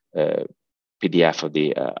the PDF of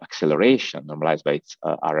the acceleration normalized by its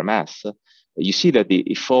RMS, you see that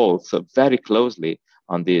it falls very closely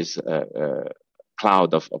on this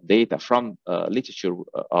cloud of data from literature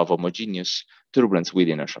of homogeneous turbulence with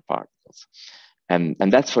inertial particles. And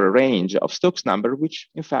that's for a range of Stokes number, which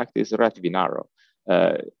in fact is relatively narrow,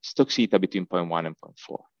 Stokes eta between 0.1 and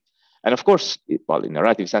 0.4. And of course, well, in a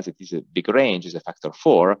relative sense, it is a big range, is a factor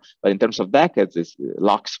 4, but in terms of decades, it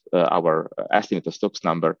locks our estimate of Stokes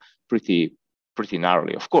number pretty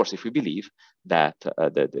narrowly. Of course, if we believe that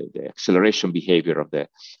the acceleration behavior of the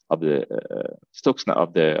Stokes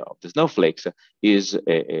of the snowflakes is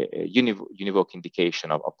a univoque indication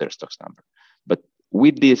of their Stokes number. But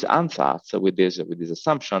with this ansatz, with this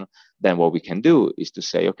assumption, then what we can do is to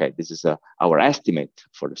say, okay, this is our estimate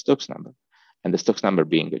for the Stokes number. And the Stokes number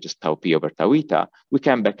being just tau p over tau eta, we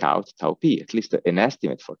can back out tau p, at least an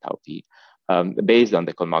estimate for tau p, based on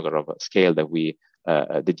the Kolmogorov scale that we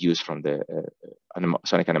deduced from the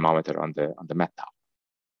sonic anemometer on the Met tau.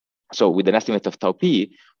 So with an estimate of tau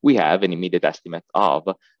p, we have an immediate estimate of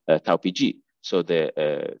tau pg. So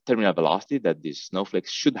the terminal velocity that these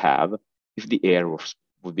snowflakes should have if the air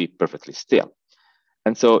would be perfectly still.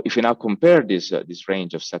 And so if you now compare this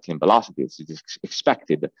range of settling velocities, this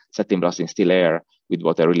expected settling velocity in still air with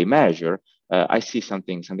what I really measure, I see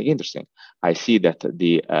something interesting. I see that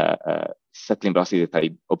the settling velocity that I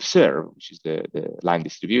observe, which is the line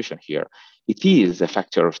distribution here, it is a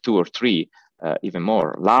factor of 2 or 3, even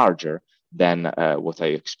more larger than what I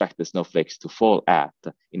expect the snowflakes to fall at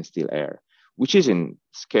in still air, which is in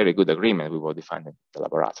scary good agreement with what we find in the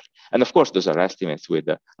laboratory. And of course, those are estimates with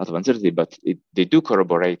a lot of uncertainty, but they do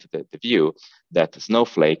corroborate the view that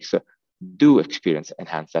snowflakes do experience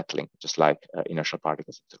enhanced settling, just like inertial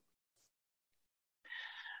particles do.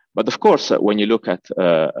 But of course, when you look at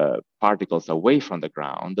particles away from the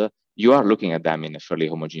ground, you are looking at them in a fairly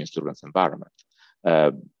homogeneous turbulence environment.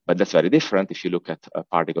 But that's very different if you look at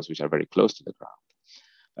particles which are very close to the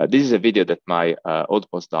ground. This is a video that my old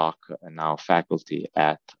postdoc, and now faculty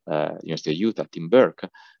at University of Utah, Tim Burke,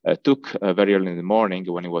 took very early in the morning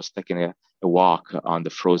when he was taking a walk on the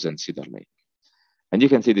frozen Cedar Lake. And you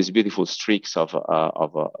can see these beautiful streaks of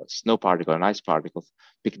snow particle and ice particles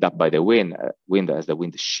picked up by the wind as the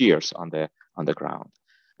wind shears on the ground.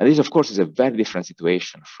 And this, of course, is a very different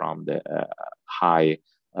situation from the high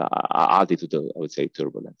altitude, I would say,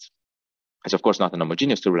 turbulence. It's, of course, not an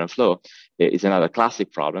homogeneous turbulent flow. It's another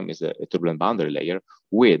classic problem, is a turbulent boundary layer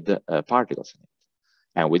with particles in it,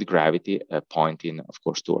 and with gravity pointing, of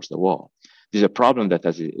course, towards the wall. This is a problem that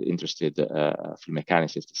has interested fluid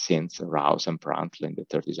mechanicists since Rouse and Prandtl in the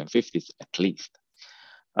 30s and 50s, at least.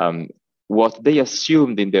 What they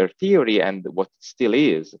assumed in their theory, and what still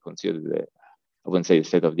is considered the, I wouldn't say the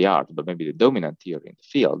state of the art, but maybe the dominant theory in the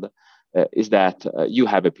field, is that you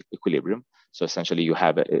have an equilibrium. So essentially you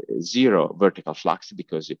have a zero vertical flux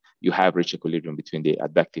because you have reached equilibrium between the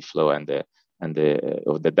advective flow and the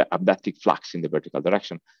advective flux in the vertical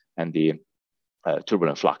direction and the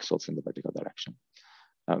turbulent flux also in the vertical direction.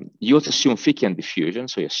 You also assume Fickian diffusion.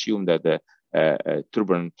 So you assume that the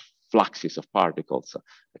turbulent fluxes of particles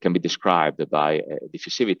can be described by a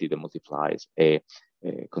diffusivity that multiplies a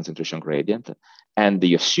concentration gradient. And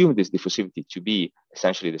you assume this diffusivity to be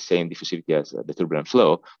essentially the same diffusivity as the turbulent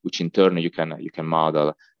flow, which in turn you can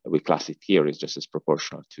model with classic theories just as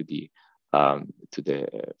proportional to the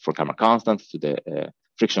Folckammer constant, to the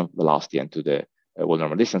friction velocity, and to the wall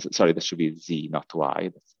normal distance. Sorry, that should be z, not y.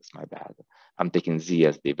 That's my bad. I'm taking z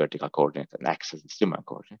as the vertical coordinate and x as the streamer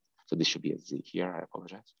coordinate. So this should be a z here. I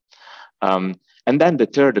apologize. And then the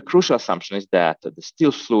third crucial assumption is that the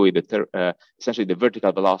still fluid, essentially the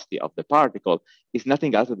vertical velocity of the particle, is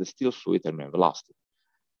nothing else than the still fluid terminal velocity.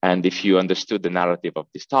 And if you understood the narrative of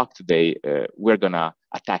this talk today, we're going to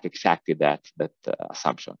attack exactly that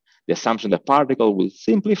assumption. The assumption that particle will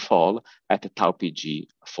simply fall at a tau pg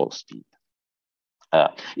fall speed.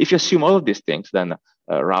 If you assume all of these things, then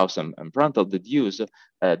Rouse and Prandtl deduce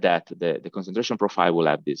that the concentration profile will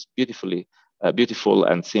have this beautiful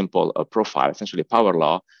and simple profile, essentially a power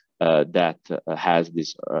law that has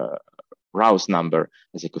this Rouse number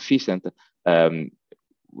as a coefficient.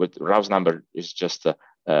 With Rouse number is just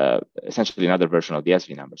essentially another version of the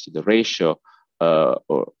SV number. So the ratio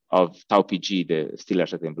of tau pg, the stellar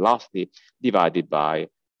certain velocity, divided by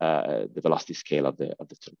the velocity scale of the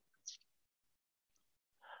turbulence.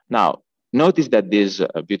 Now, notice that this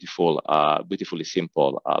beautifully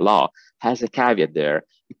simple law has a caveat there.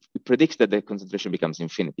 It predicts that the concentration becomes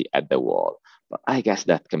infinity at the wall, but I guess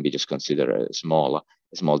that can be just considered a small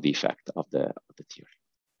defect of the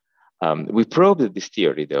theory. We probed this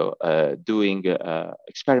theory, though, doing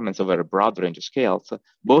experiments over a broad range of scales,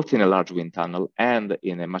 both in a large wind tunnel and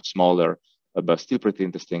in a much smaller, but still pretty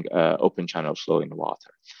interesting open channel flow in water.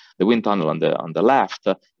 The wind tunnel on the left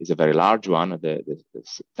is a very large one. The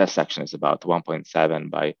test section is about 1.7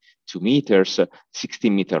 by 2 meters,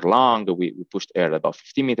 16 meter long. We pushed air at about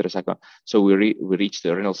 15 meters a second. So we reached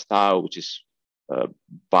the Reynolds tau, which is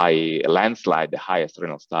by a landslide the highest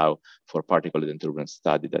Reynolds tau for particle-laden turbulence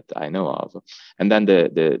study that I know of. And then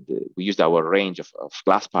we used our range of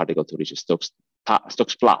glass particle to reach a Stokes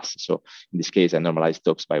plus. So in this case, I normalized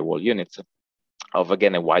Stokes by wall units of,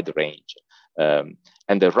 again, a wide range.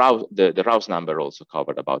 And the Rouse number also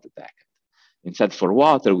covered about a decade. Instead, for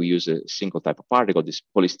water, we use a single type of particle, this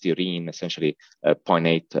polystyrene, essentially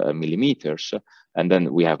 0.8 millimeters. And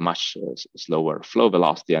then we have much slower flow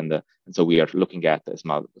velocity. And so we are looking at a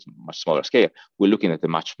much smaller scale. We're looking at a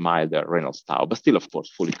much milder Reynolds tau, but still, of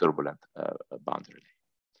course, fully turbulent boundary layer.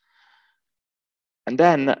 And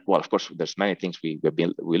then, well, of course, there's many things we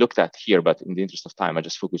looked at here, but in the interest of time, I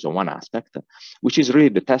just focus on one aspect, which is really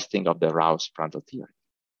the testing of the Rouse-Prandtl theory.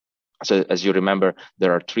 So as you remember,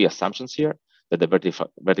 there are three assumptions here: that the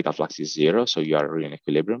vertical flux is zero, so you are really in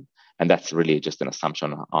equilibrium. And that's really just an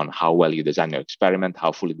assumption on how well you design your experiment,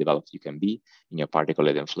 how fully developed you can be in your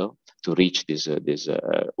particle-laden flow to reach this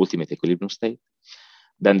ultimate equilibrium state.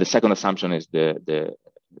 Then the second assumption is the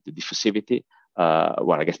diffusivity.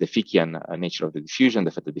 Well, I guess the Fickian nature of the diffusion,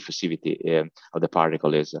 the fact that the diffusivity of the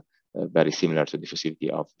particle is very similar to the diffusivity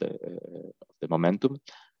of the momentum,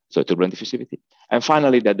 so turbulent diffusivity. And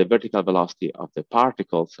finally, that the vertical velocity of the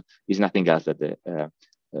particles is nothing else than the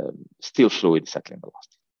still fluid settling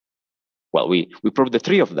velocity. Well, we proved the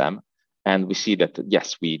three of them, and we see that,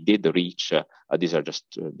 yes, we did reach, these are just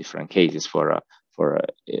different cases for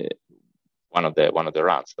one of the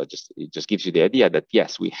runs, but it just gives you the idea that,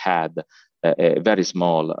 yes, we had a very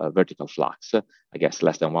small vertical flux, I guess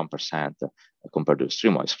less than 1% compared to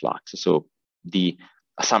streamwise flux. So the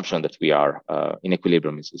assumption that we are in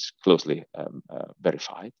equilibrium is closely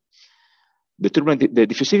verified. The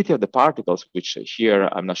diffusivity of the particles, which here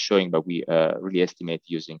I'm not showing, but we really estimate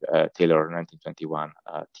using Taylor 1921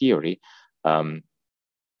 theory,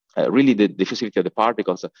 really the diffusivity of the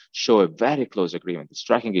particles show a very close agreement, a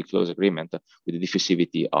strikingly close agreement with the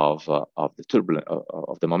diffusivity of the turbulent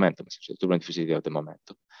of the momentum, essentially, the turbulent diffusivity of the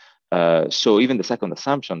momentum. So even the second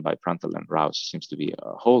assumption by Prandtl and Rouse seems to be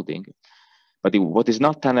holding. But what is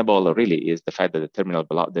not tenable really is the fact that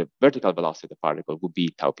the vertical velocity of the particle would be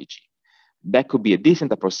tau pg. That could be a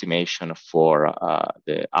decent approximation for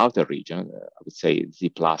the outer region. I would say z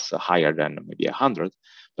plus higher than maybe 100.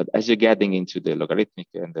 But as you're getting into the logarithmic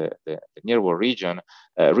and the near world region,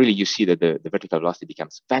 really you see that the vertical velocity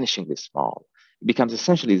becomes vanishingly small. It becomes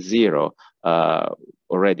essentially zero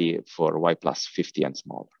already for y plus 50 and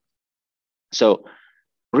smaller. So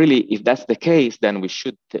really, if that's the case, then we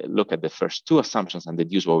should look at the first two assumptions and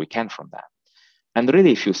deduce what we can from that. And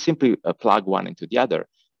really, if you simply plug one into the other,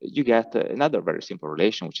 you get another very simple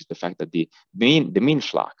relation, which is the fact that the mean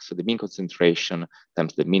flux, so the mean concentration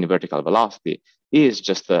times the mean vertical velocity, is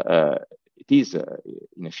just it is an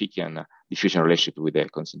Effikian diffusion relationship with the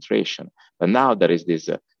concentration. But now there is this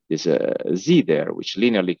z there, which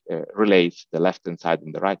linearly relates the left-hand side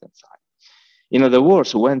and the right-hand side. In other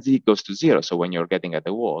words, when z goes to zero, so when you're getting at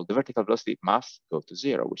the wall, the vertical velocity must go to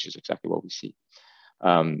zero, which is exactly what we see.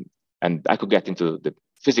 And I could get into the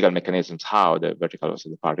physical mechanisms how the vertical velocity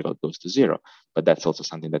of the particle goes to zero, but that's also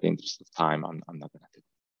something that in the interest of time, I'm not going to do.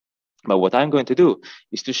 But what I'm going to do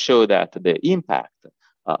is to show that the impact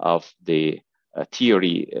of the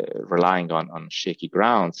theory relying on shaky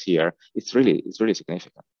grounds here, it's really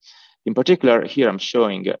significant. In particular, here I'm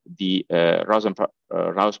showing the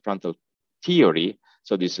Rouse-Prandtl theory.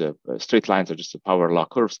 So these straight lines are just the power law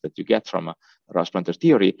curves that you get from Rouse-Prandtl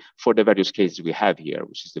theory for the various cases we have here,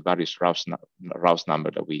 which is the various Rouse number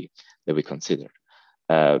that we considered.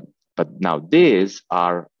 But now these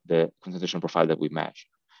are the concentration profile that we measure.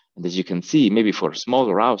 And as you can see, maybe for a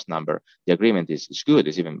small Rouse number, the agreement is good,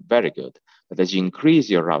 is even very good. But as you increase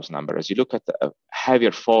your Rouse number, as you look at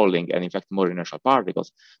heavier falling and in fact more inertial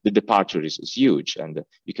particles, the departure is huge and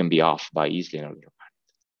you can be off by easily an earlier.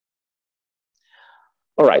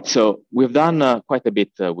 All right, so we've done quite a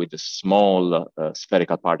bit with the small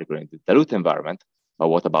spherical particle in the dilute environment, but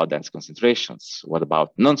what about dense concentrations? What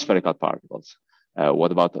about non-spherical particles?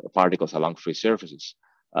 What about particles along free surfaces?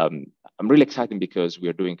 I'm really excited because we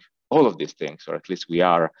are doing all of these things, or at least we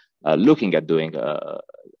are looking at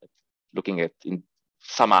in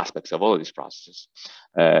some aspects of all of these processes.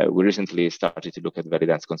 We recently started to look at very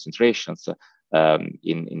dense concentrations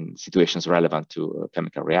in situations relevant to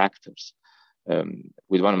chemical reactors.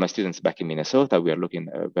 With one of my students back in Minnesota, we are looking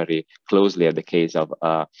very closely at the case of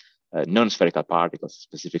non-spherical particles,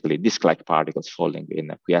 specifically disk-like particles falling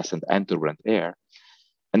in quiescent and turbulent air.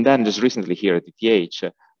 And then just recently here at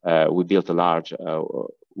ETH, we built a large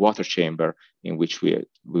water chamber in which we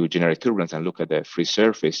generate turbulence and look at the free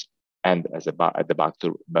surface and at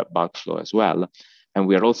the bulk flow as well. And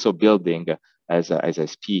we are also building, as I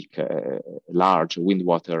speak, a large wind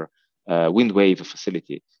wave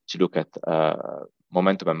facility to look at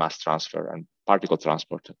momentum and mass transfer and particle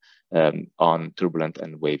transport on turbulent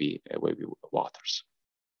and wavy waters.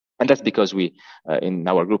 And that's because we, in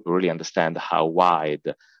our group, really understand how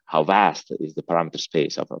vast is the parameter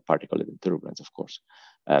space of a particle-laden turbulence, of course.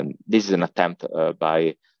 This is an attempt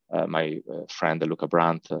by my friend Luca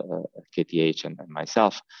Brandt, KTH, and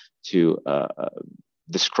myself to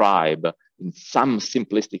describe in some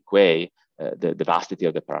simplistic way the vastity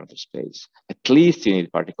of the parameter space. At least you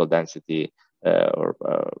need particle density or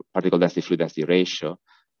particle density fluid density ratio,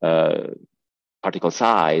 particle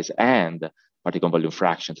size, and particle volume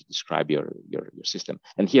fraction to describe your system.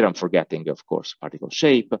 And here I'm forgetting, of course, particle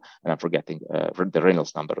shape, and I'm forgetting the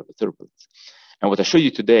Reynolds number of the turbulence. And what I show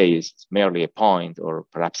you today is merely a point or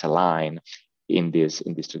perhaps a line in this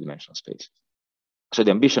two-dimensional space. So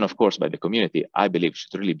the ambition, of course, by the community, I believe,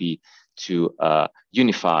 should really be to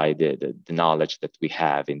unify the knowledge that we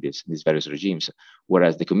have in these various regimes,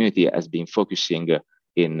 whereas the community has been focusing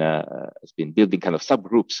has been building kind of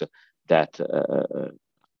subgroups that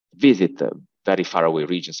visit very far away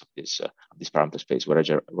regions of this parameter space,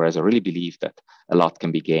 whereas I really believe that a lot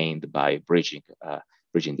can be gained by bridging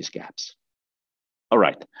these gaps. All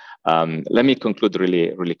right, let me conclude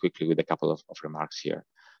really quickly with a couple of remarks here.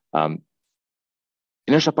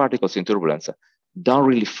 Inertial particles in turbulence don't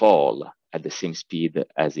really fall at the same speed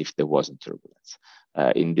as if there wasn't turbulence.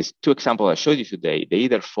 In these two examples I showed you today, they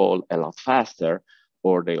either fall a lot faster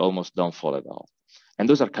or they almost don't fall at all. And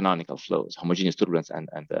those are canonical flows, homogeneous turbulence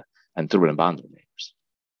and turbulent boundary layers.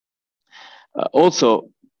 Also,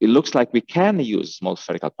 it looks like we can use small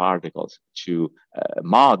spherical particles to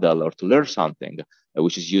model or to learn something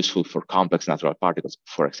which is useful for complex natural particles,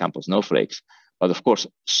 for example, snowflakes. But of course,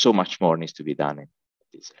 so much more needs to be done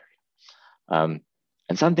this area.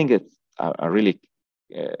 And something that I really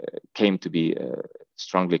came to be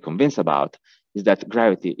strongly convinced about is that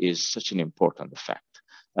gravity is such an important effect.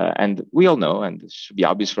 And we all know, and it should be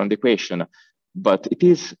obvious from the equation, but it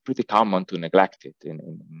is pretty common to neglect it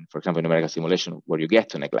for example, numerical simulation, where you get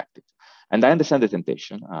to neglect it. And I understand the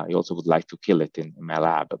temptation. I also would like to kill it in my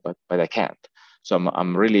lab, but I can't. So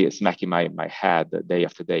I'm really smacking my head day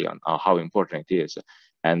after day on how important it is,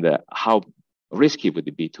 and how risky would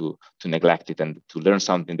it be to neglect it and to learn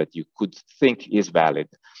something that you could think is valid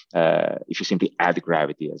if you simply add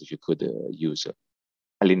gravity, as if you could use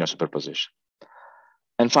a linear superposition.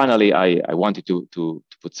 And finally, I wanted to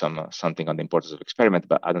put something on the importance of experiment,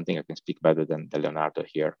 but I don't think I can speak better than Leonardo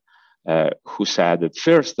here, who said that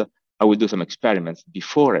first, I will do some experiments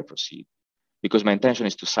before I proceed, because my intention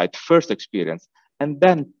is to cite first experience and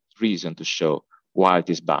then reason to show why it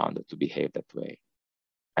is bound to behave that way.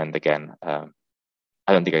 And again, I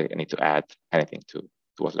don't think I need to add anything to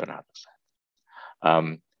what Leonardo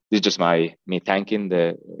said. This is just me thanking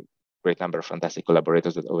the great number of fantastic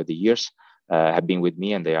collaborators that over the years have been with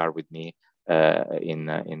me, and they are with me in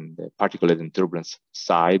the particle-laden turbulence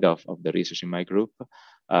side of the research in my group,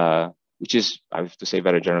 which is, I have to say,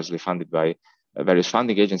 very generously funded by various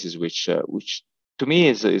funding agencies, which to me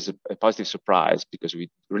is a positive surprise, because we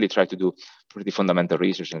really try to do pretty fundamental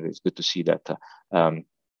research, and it's good to see that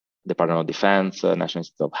Department of Defense, National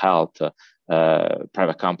Institute of Health,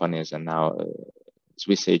 private companies, and now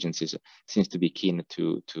Swiss agencies seems to be keen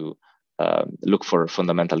to look for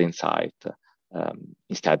fundamental insight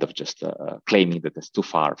instead of just claiming that it's too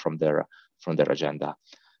far from their agenda.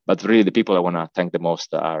 But really, the people I want to thank the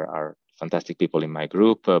most are fantastic people in my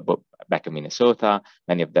group, but back in Minnesota.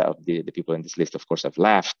 Many of the people in this list, of course, have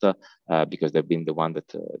left because they've been the one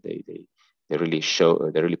that they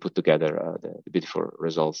really put together the beautiful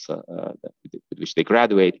results with which they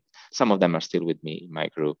graduate. Some of them are still with me in my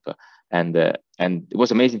group, and it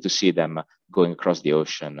was amazing to see them going across the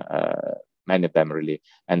ocean. Many of them really,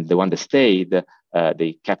 and the one that stayed,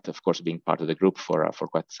 they kept, of course, being part of the group for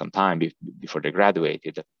quite some time before they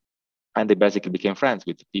graduated, and they basically became friends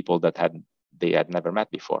with people that they had never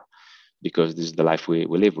met before, because this is the life we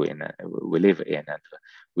live in, and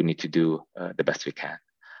we need to do the best we can.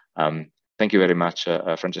 Thank you very much,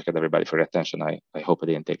 Francesca, and everybody, for your attention. I hope I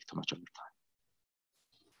didn't take too much of your time.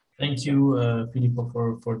 Thank you,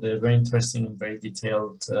 Filippo, for the very interesting and very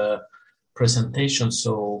detailed presentation.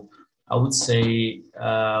 So I would say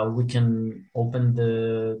we can open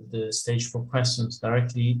the stage for questions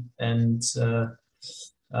directly, and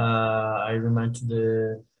I remind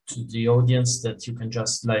to the audience that you can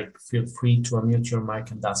just feel free to unmute your mic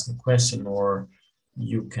and ask a question, or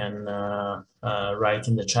you can write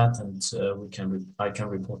in the chat, and I can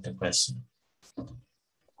report the question.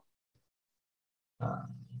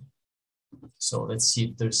 So let's see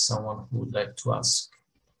if there's someone who would like to ask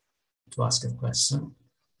a question.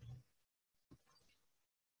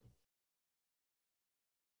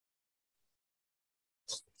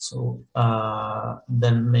 So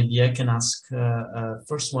then maybe I can ask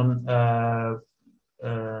first one.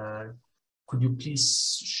 Could you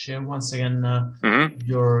please share once again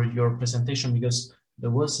your presentation, because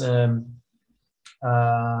there was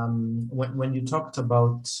when you talked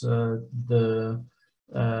about the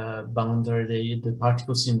boundary, the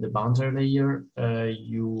particles in the boundary layer,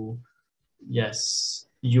 you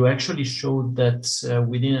actually showed that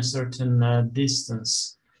within a certain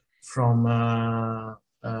distance from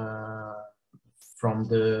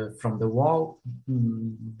the wall,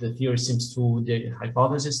 the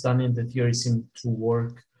hypothesis done in the theory seemed to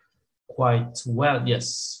work quite well.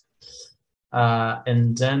 Yes.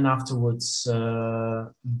 And then afterwards,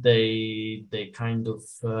 they kind of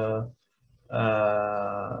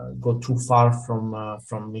go too far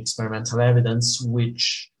from experimental evidence,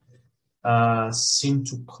 which seem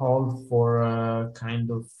to call for a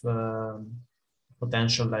kind of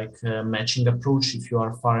potential matching approach. If you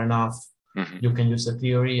are far enough, you can use the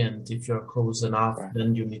theory, and if you're close enough,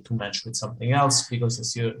 then you need to match with something else because the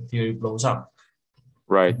theory blows up.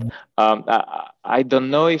 Right. I don't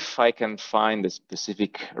know if I can find a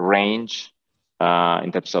specific range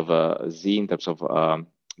in terms of z, in terms of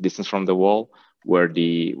distance from the wall, where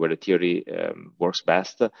the theory works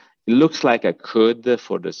best. It looks like I could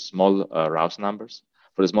for the small Rouse numbers.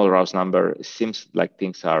 For the small Rouse number, it seems like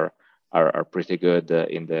things are pretty good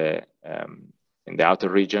in the outer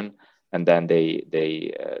region, and then they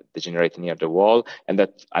degenerate near the wall, and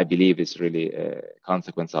that, I believe, is really a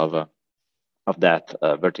consequence of that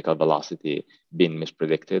vertical velocity being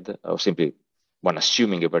mispredicted, or simply one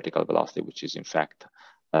assuming a vertical velocity, which is in fact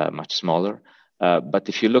much smaller. But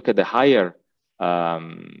if you look at the higher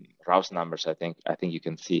Rouse numbers, I think you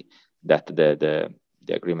can see that the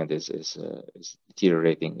agreement is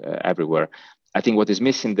deteriorating everywhere. I think what is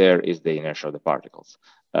missing there is the inertia of the particles.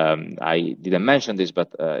 I didn't mention this,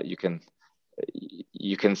 but you can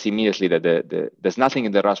see immediately that there's nothing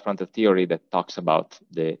in the Rouse Prandtl theory that talks about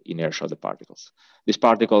the inertia of the particles. These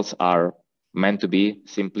particles are meant to be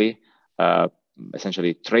simply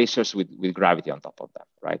essentially tracers with gravity on top of them,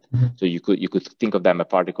 right? Mm-hmm. So you could think of them a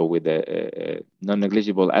particle with a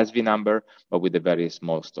non-negligible SV number, but with a very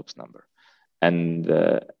small Stokes number, and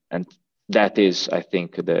that is, I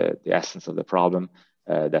think, the essence of the problem.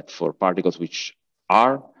 That for particles which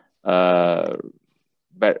are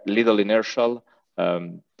little inertial,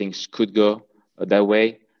 things could go that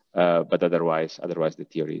way, but otherwise the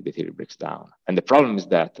theory breaks down. And the problem is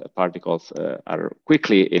that particles are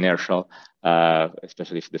quickly inertial,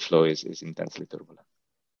 especially if the flow is intensely turbulent.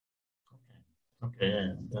 Okay,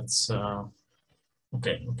 yeah, that's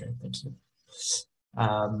okay. Thank you.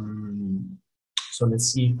 So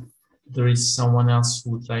let's see if there is someone else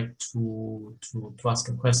who would like to ask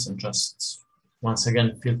a question. Just once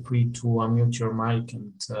again, feel free to unmute your mic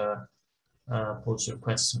and pose your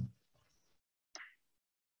question.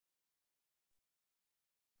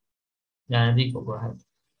 Yeah, Enrico, go ahead.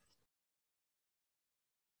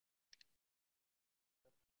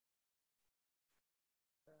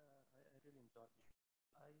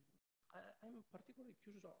 I'm particularly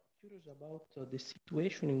curious about the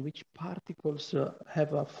situation in which particles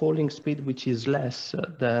have a falling speed which is less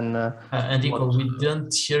than. Enrico, we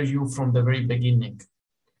didn't hear you from the very beginning.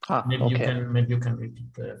 Maybe okay. you can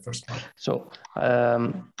repeat the first part. So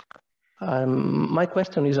my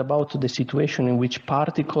question is about the situation in which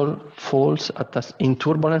particle falls in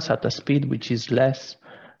turbulence at a speed which is less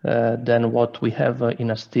than what we have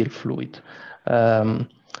in a still fluid.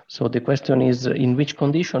 So the question is, in which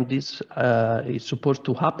condition this is supposed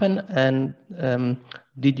to happen, and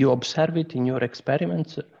did you observe it in your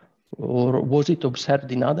experiments, or was it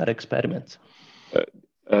observed in other experiments?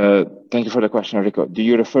 Thank you for the question, Enrico. Do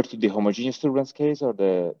you refer to the homogeneous turbulence case or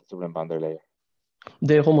the turbulent boundary layer?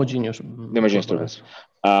 The homogeneous. The homogeneous turbulence.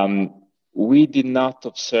 We did not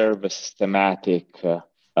observe a systematic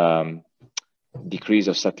decrease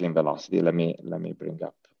of settling velocity. Let me bring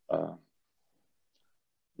up.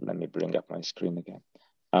 Let me bring up my screen again.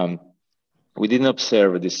 We didn't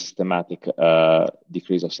observe this systematic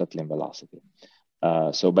decrease of settling velocity.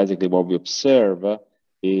 So basically, what we observe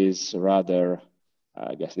is rather,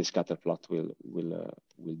 I guess this scatter plot will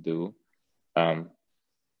do.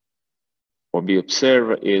 What we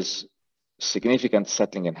observe is significant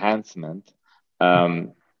settling enhancement,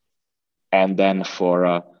 and then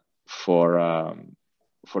for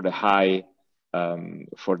the high,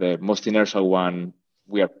 for the most inertial one,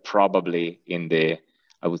 we are probably in the,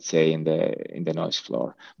 I would say, in the noise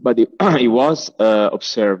floor. But it was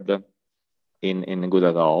observed in Good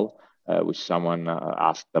et al., which someone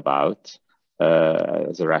asked about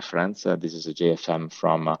as a reference. This is a JFM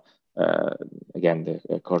from again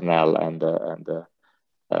the Cornell and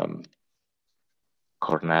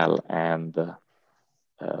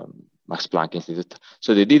Max Planck Institute.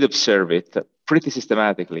 So they did observe it pretty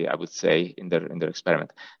systematically, I would say, in their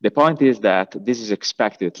experiment. The point is that this is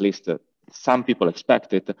expected, at least some people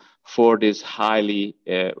expect it, for these highly,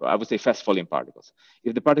 I would say, fast falling particles.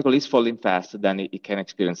 If the particle is falling fast, then it can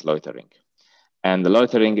experience loitering. And the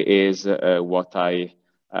loitering is what I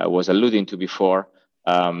was alluding to before,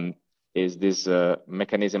 is this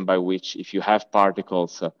mechanism by which if you have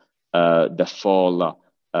particles that fall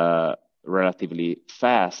relatively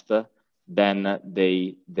fast, then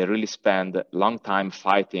they really spend a long time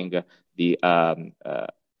fighting the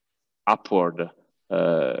upward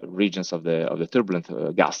regions of the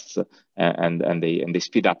turbulent gusts, and they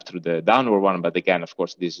speed up through the downward one. But again, of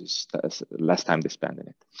course, this is less time they spend in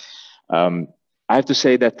it. I have to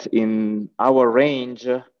say that in our range,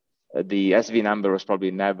 the SV number was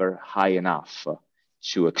probably never high enough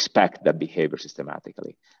to expect that behavior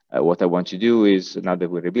systematically. What I want to do is, now that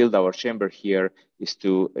we rebuild our chamber here, is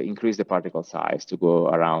to increase the particle size to go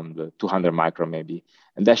around 200 micron maybe.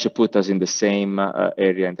 And that should put us in the same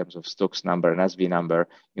area in terms of Stokes number and SV number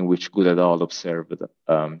in which Good et al. Observed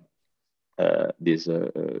this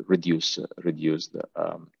reduced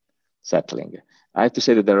settling. I have to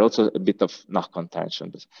say that there are also a bit of not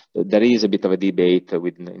contention. There is a bit of a debate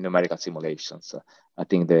with numerical simulations. I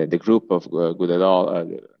think the group of Good et al.,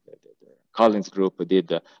 the Collins group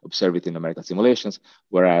did observe it in numerical simulations,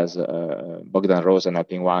 whereas Bogdan Rose and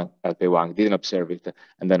LP Wang didn't observe it.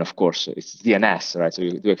 And then, of course, it's DNS, right? So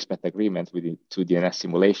you do expect agreement with the two DNS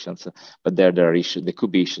simulations, but there are issues. There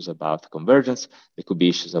could be issues about convergence. There could be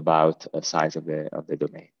issues about size of the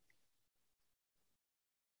domain.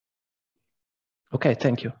 Okay,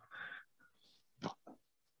 thank you.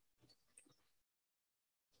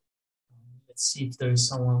 Let's see if there is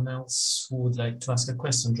someone else who would like to ask a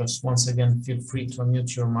question. Just once again, feel free to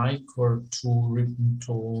unmute your mic or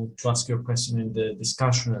to ask your question in the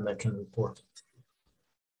discussion, and I can report it.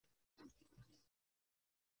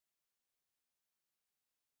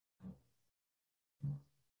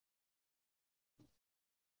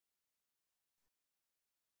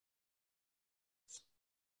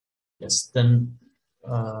 Yes, then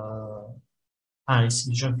I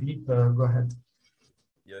see Jean-Philippe, go ahead.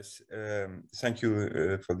 Yes, thank you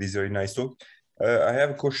for this very nice talk. I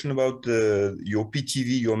have a question about your PTV,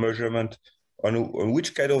 your measurement. On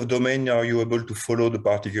which kind of domain are you able to follow the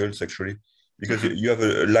particles actually? Because you have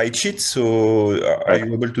a light sheet, so are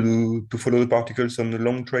you able to follow the particles on the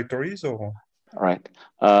long trajectories, or? Right.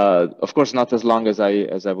 Of course, not as long as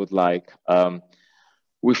I would like.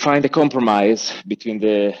 We find a compromise between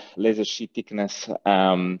the laser sheet thickness,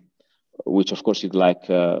 which of course you'd like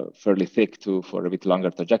fairly thick for a bit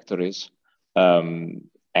longer trajectories, but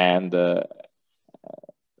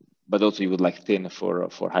also you would like thin for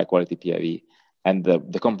high quality PIV. And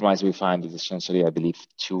the compromise we find is essentially, I believe,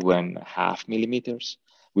 2.5 millimeters.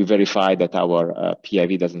 We verify that our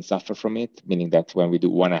PIV doesn't suffer from it, meaning that when we do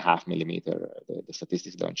 1.5 millimeter, the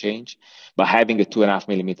statistics don't change. But having a 2.5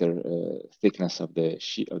 millimeter thickness of the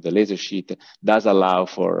laser sheet does allow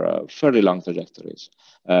for fairly long trajectories.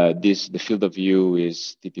 The field of view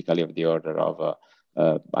is typically of the order of,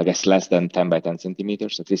 I guess, less than 10 by 10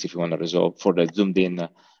 centimeters, at least if you want to resolve for the zoomed in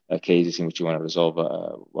cases in which you want to resolve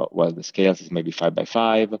well, the scales is maybe 5 by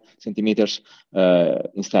 5 centimeters.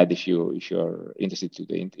 Instead, if you're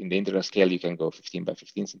interested in the integral scale, you can go 15 by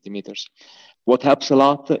 15 centimeters. What helps a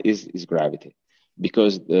lot is gravity,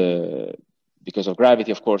 because of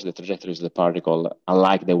gravity, of course, the trajectories of the particle,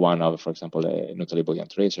 unlike the one of, for example, a neutrally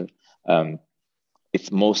buoyant tracer,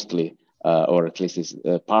 it's mostly, or at least is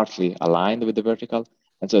partly aligned with the vertical,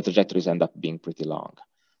 and so the trajectories end up being pretty long.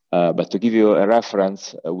 But to give you a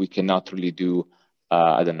reference, we cannot really do,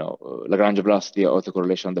 I don't know, Lagrange velocity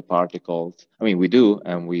autocorrelation on the particles. I mean, we do,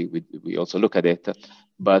 and we also look at it,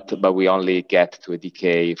 but we only get to a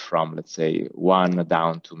decay from, let's say, 1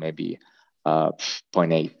 down to maybe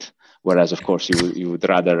 0.8. Whereas, of course, you would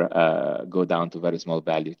rather go down to very small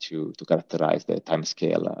value to characterize the time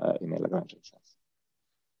scale in a Lagrange sense.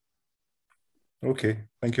 Okay,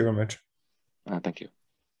 thank you very much. Thank you.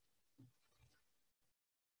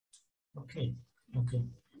 Okay.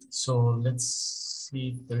 So let's see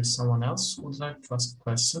if there is someone else who would like to ask a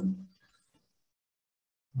question.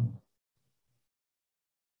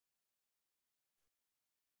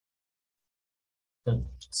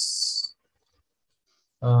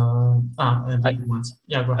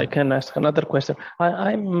 Yeah, go ahead. I can ask another question.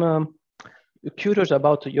 I'm curious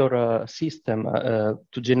about your system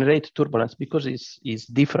to generate turbulence, because it's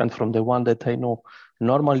different from the one that I know.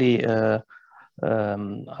 Normally,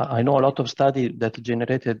 I know a lot of studies that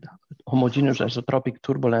generated homogeneous isotropic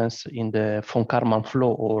turbulence in the von Karman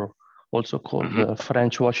flow, or also called the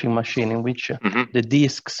French washing machine, in which the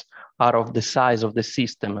disks are of the size of the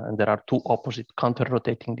system, and there are two opposite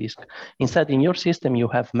counter-rotating disks. Instead, in your system, you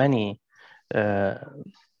have many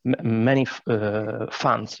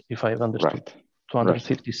fans, if I've understood, Right.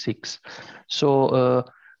 256. So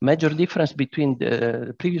major difference between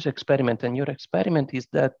the previous experiment and your experiment is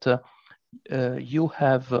that you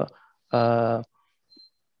have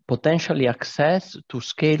potentially access to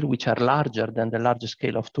scale which are larger than the largest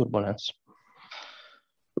scale of turbulence.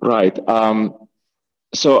 Right.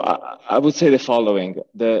 So I would say the following.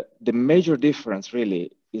 The major difference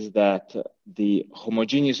really is that the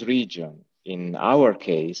homogeneous region in our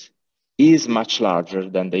case is much larger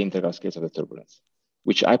than the integral scales of the turbulence,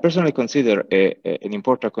 which I personally consider an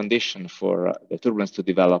important condition for the turbulence to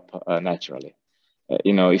develop naturally.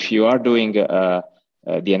 If you are doing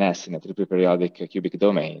DNS in a triple periodic cubic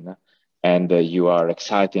domain, and you are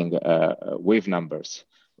exciting wave numbers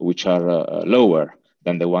which are lower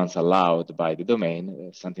than the ones allowed by the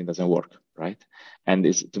domain, something doesn't work, right? And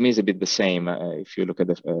to me, it's a bit the same if you look at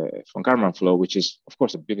the von Karman flow, which is, of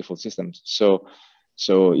course, a beautiful system, so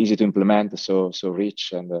easy to implement, so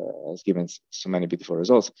rich, and has given so many beautiful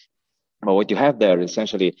results. But what you have there is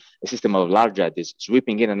essentially a system of large eddies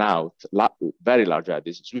sweeping in and out, very large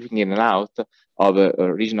eddies sweeping in and out of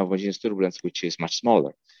a region of homogeneous turbulence, which is much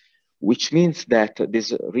smaller. which means that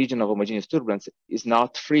this region of homogeneous turbulence is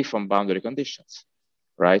not free from boundary conditions,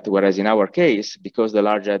 right? Whereas in our case, because the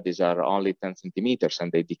large eddies are only 10 centimeters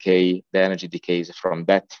and they decay, the energy decays from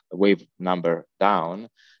that wave number down,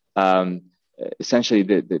 essentially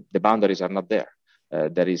the boundaries are not there.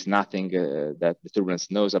 There is nothing that the turbulence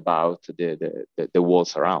knows about the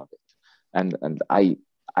walls around it. And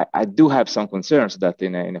I do have some concerns that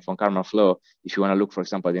in a von Karman flow, if you want to look, for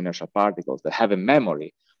example, at inertial particles that have a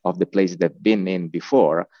memory of the place they've been in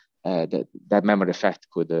before, that memory effect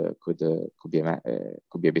could be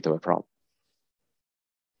a bit of a problem.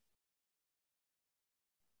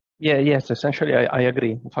 Yeah, yes, essentially I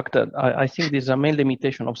agree. In fact, I think this is a main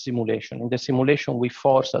limitation of simulation. In the simulation, we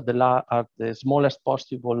force at the smallest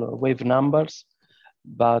possible wave numbers,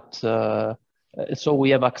 but so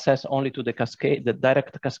we have access only to the cascade, the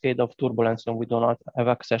direct cascade of turbulence, and we do not have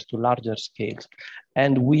access to larger scales.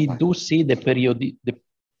 And we do see the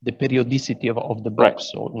periodicity of the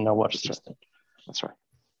box in our system. That's right.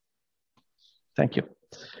 Thank you.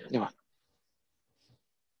 Yeah.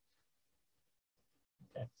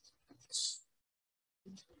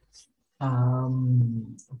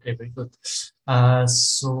 Okay, very good.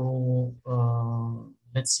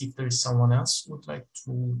 Let's see if there is someone else who would like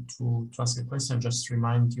to ask a question. Just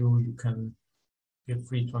remind you, you can feel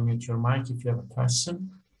free to unmute your mic if you have a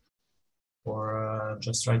question, or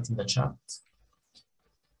just write in the chat.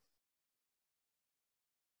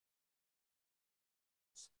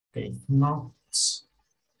 Okay, if not,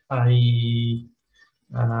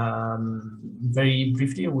 very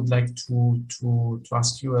briefly, I would like to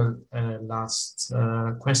ask you a last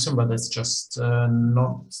question, but that's just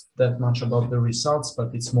not that much about the results,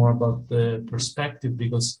 but it's more about the perspective,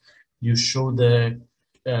 because you showed the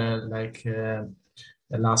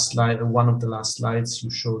last slide, one of the last slides, you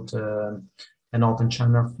showed an open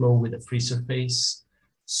channel flow with a free surface.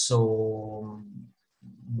 So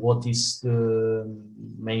what is the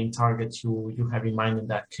main target you have in mind in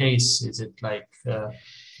that case? Is it like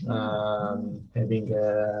having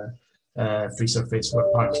a free surface where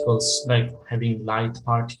particles, like having light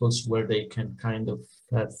particles where they can kind of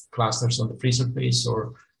have clusters on the free surface,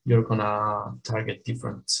 or you're gonna target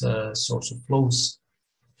different sorts of flows?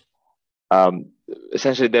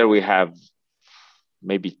 Essentially, there we have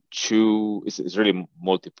maybe two, it's really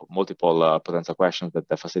multiple potential questions that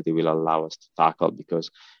the facility will allow us to tackle, because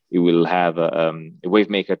it will have a wave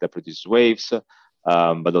maker that produces waves,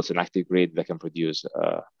 but also an active grid that can produce,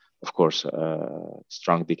 of course,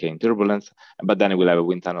 strong decay in turbulence. But then it will have a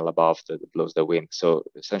wind tunnel above that blows the wind. So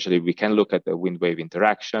essentially, we can look at the wind-wave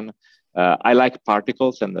interaction. I like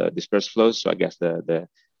particles and the dispersed flows. So I guess the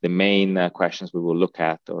main questions we will look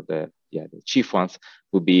at, or the chief ones,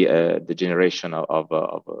 would be the generation of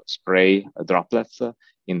spray droplets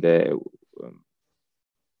in the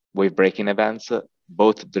wave breaking events,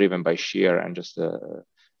 both driven by shear and just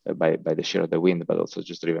by the shear of the wind, but also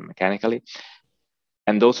just driven mechanically.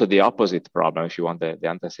 And also the opposite problem, if you want, the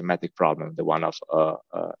antisymmetric problem, the one of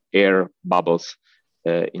air bubbles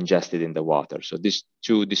ingested in the water. So these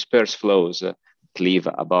two dispersed flows cleave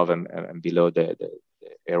above and below the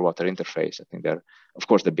air-water interface. I think of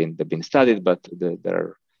course, they've been studied, but there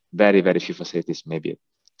are very, very few facilities, maybe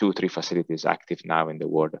 2-3 facilities active now in the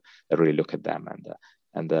world that really look at them.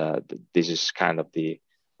 And this is kind of the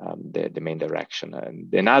main direction.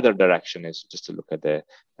 And another direction is just to look at the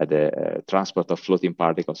transport of floating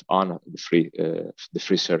particles on the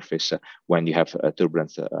free surface when you have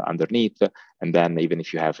turbulence underneath. And then even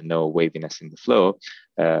if you have no waviness in the flow,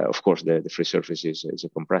 of course, the free surface is a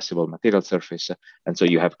compressible material surface. And so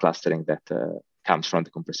you have clustering that comes from the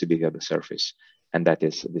compressibility of the surface. And that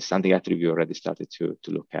is something actually we already started to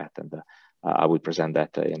look at. And I will present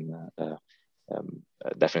that in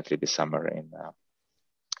definitely this summer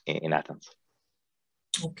in Athens.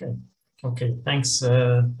 Okay. Thanks.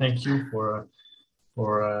 Thank you for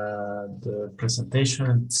the presentation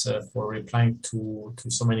and for replying to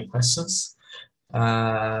so many questions.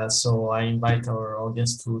 So I invite our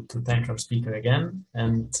audience to thank our speaker again,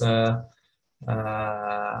 and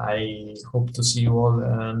I hope to see you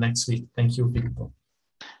all next week. Thank you, Filippo.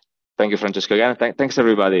 Thank you, Francesco. Again, thanks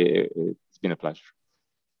everybody. It's been a pleasure.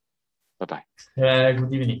 Bye-bye.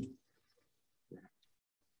 Good evening.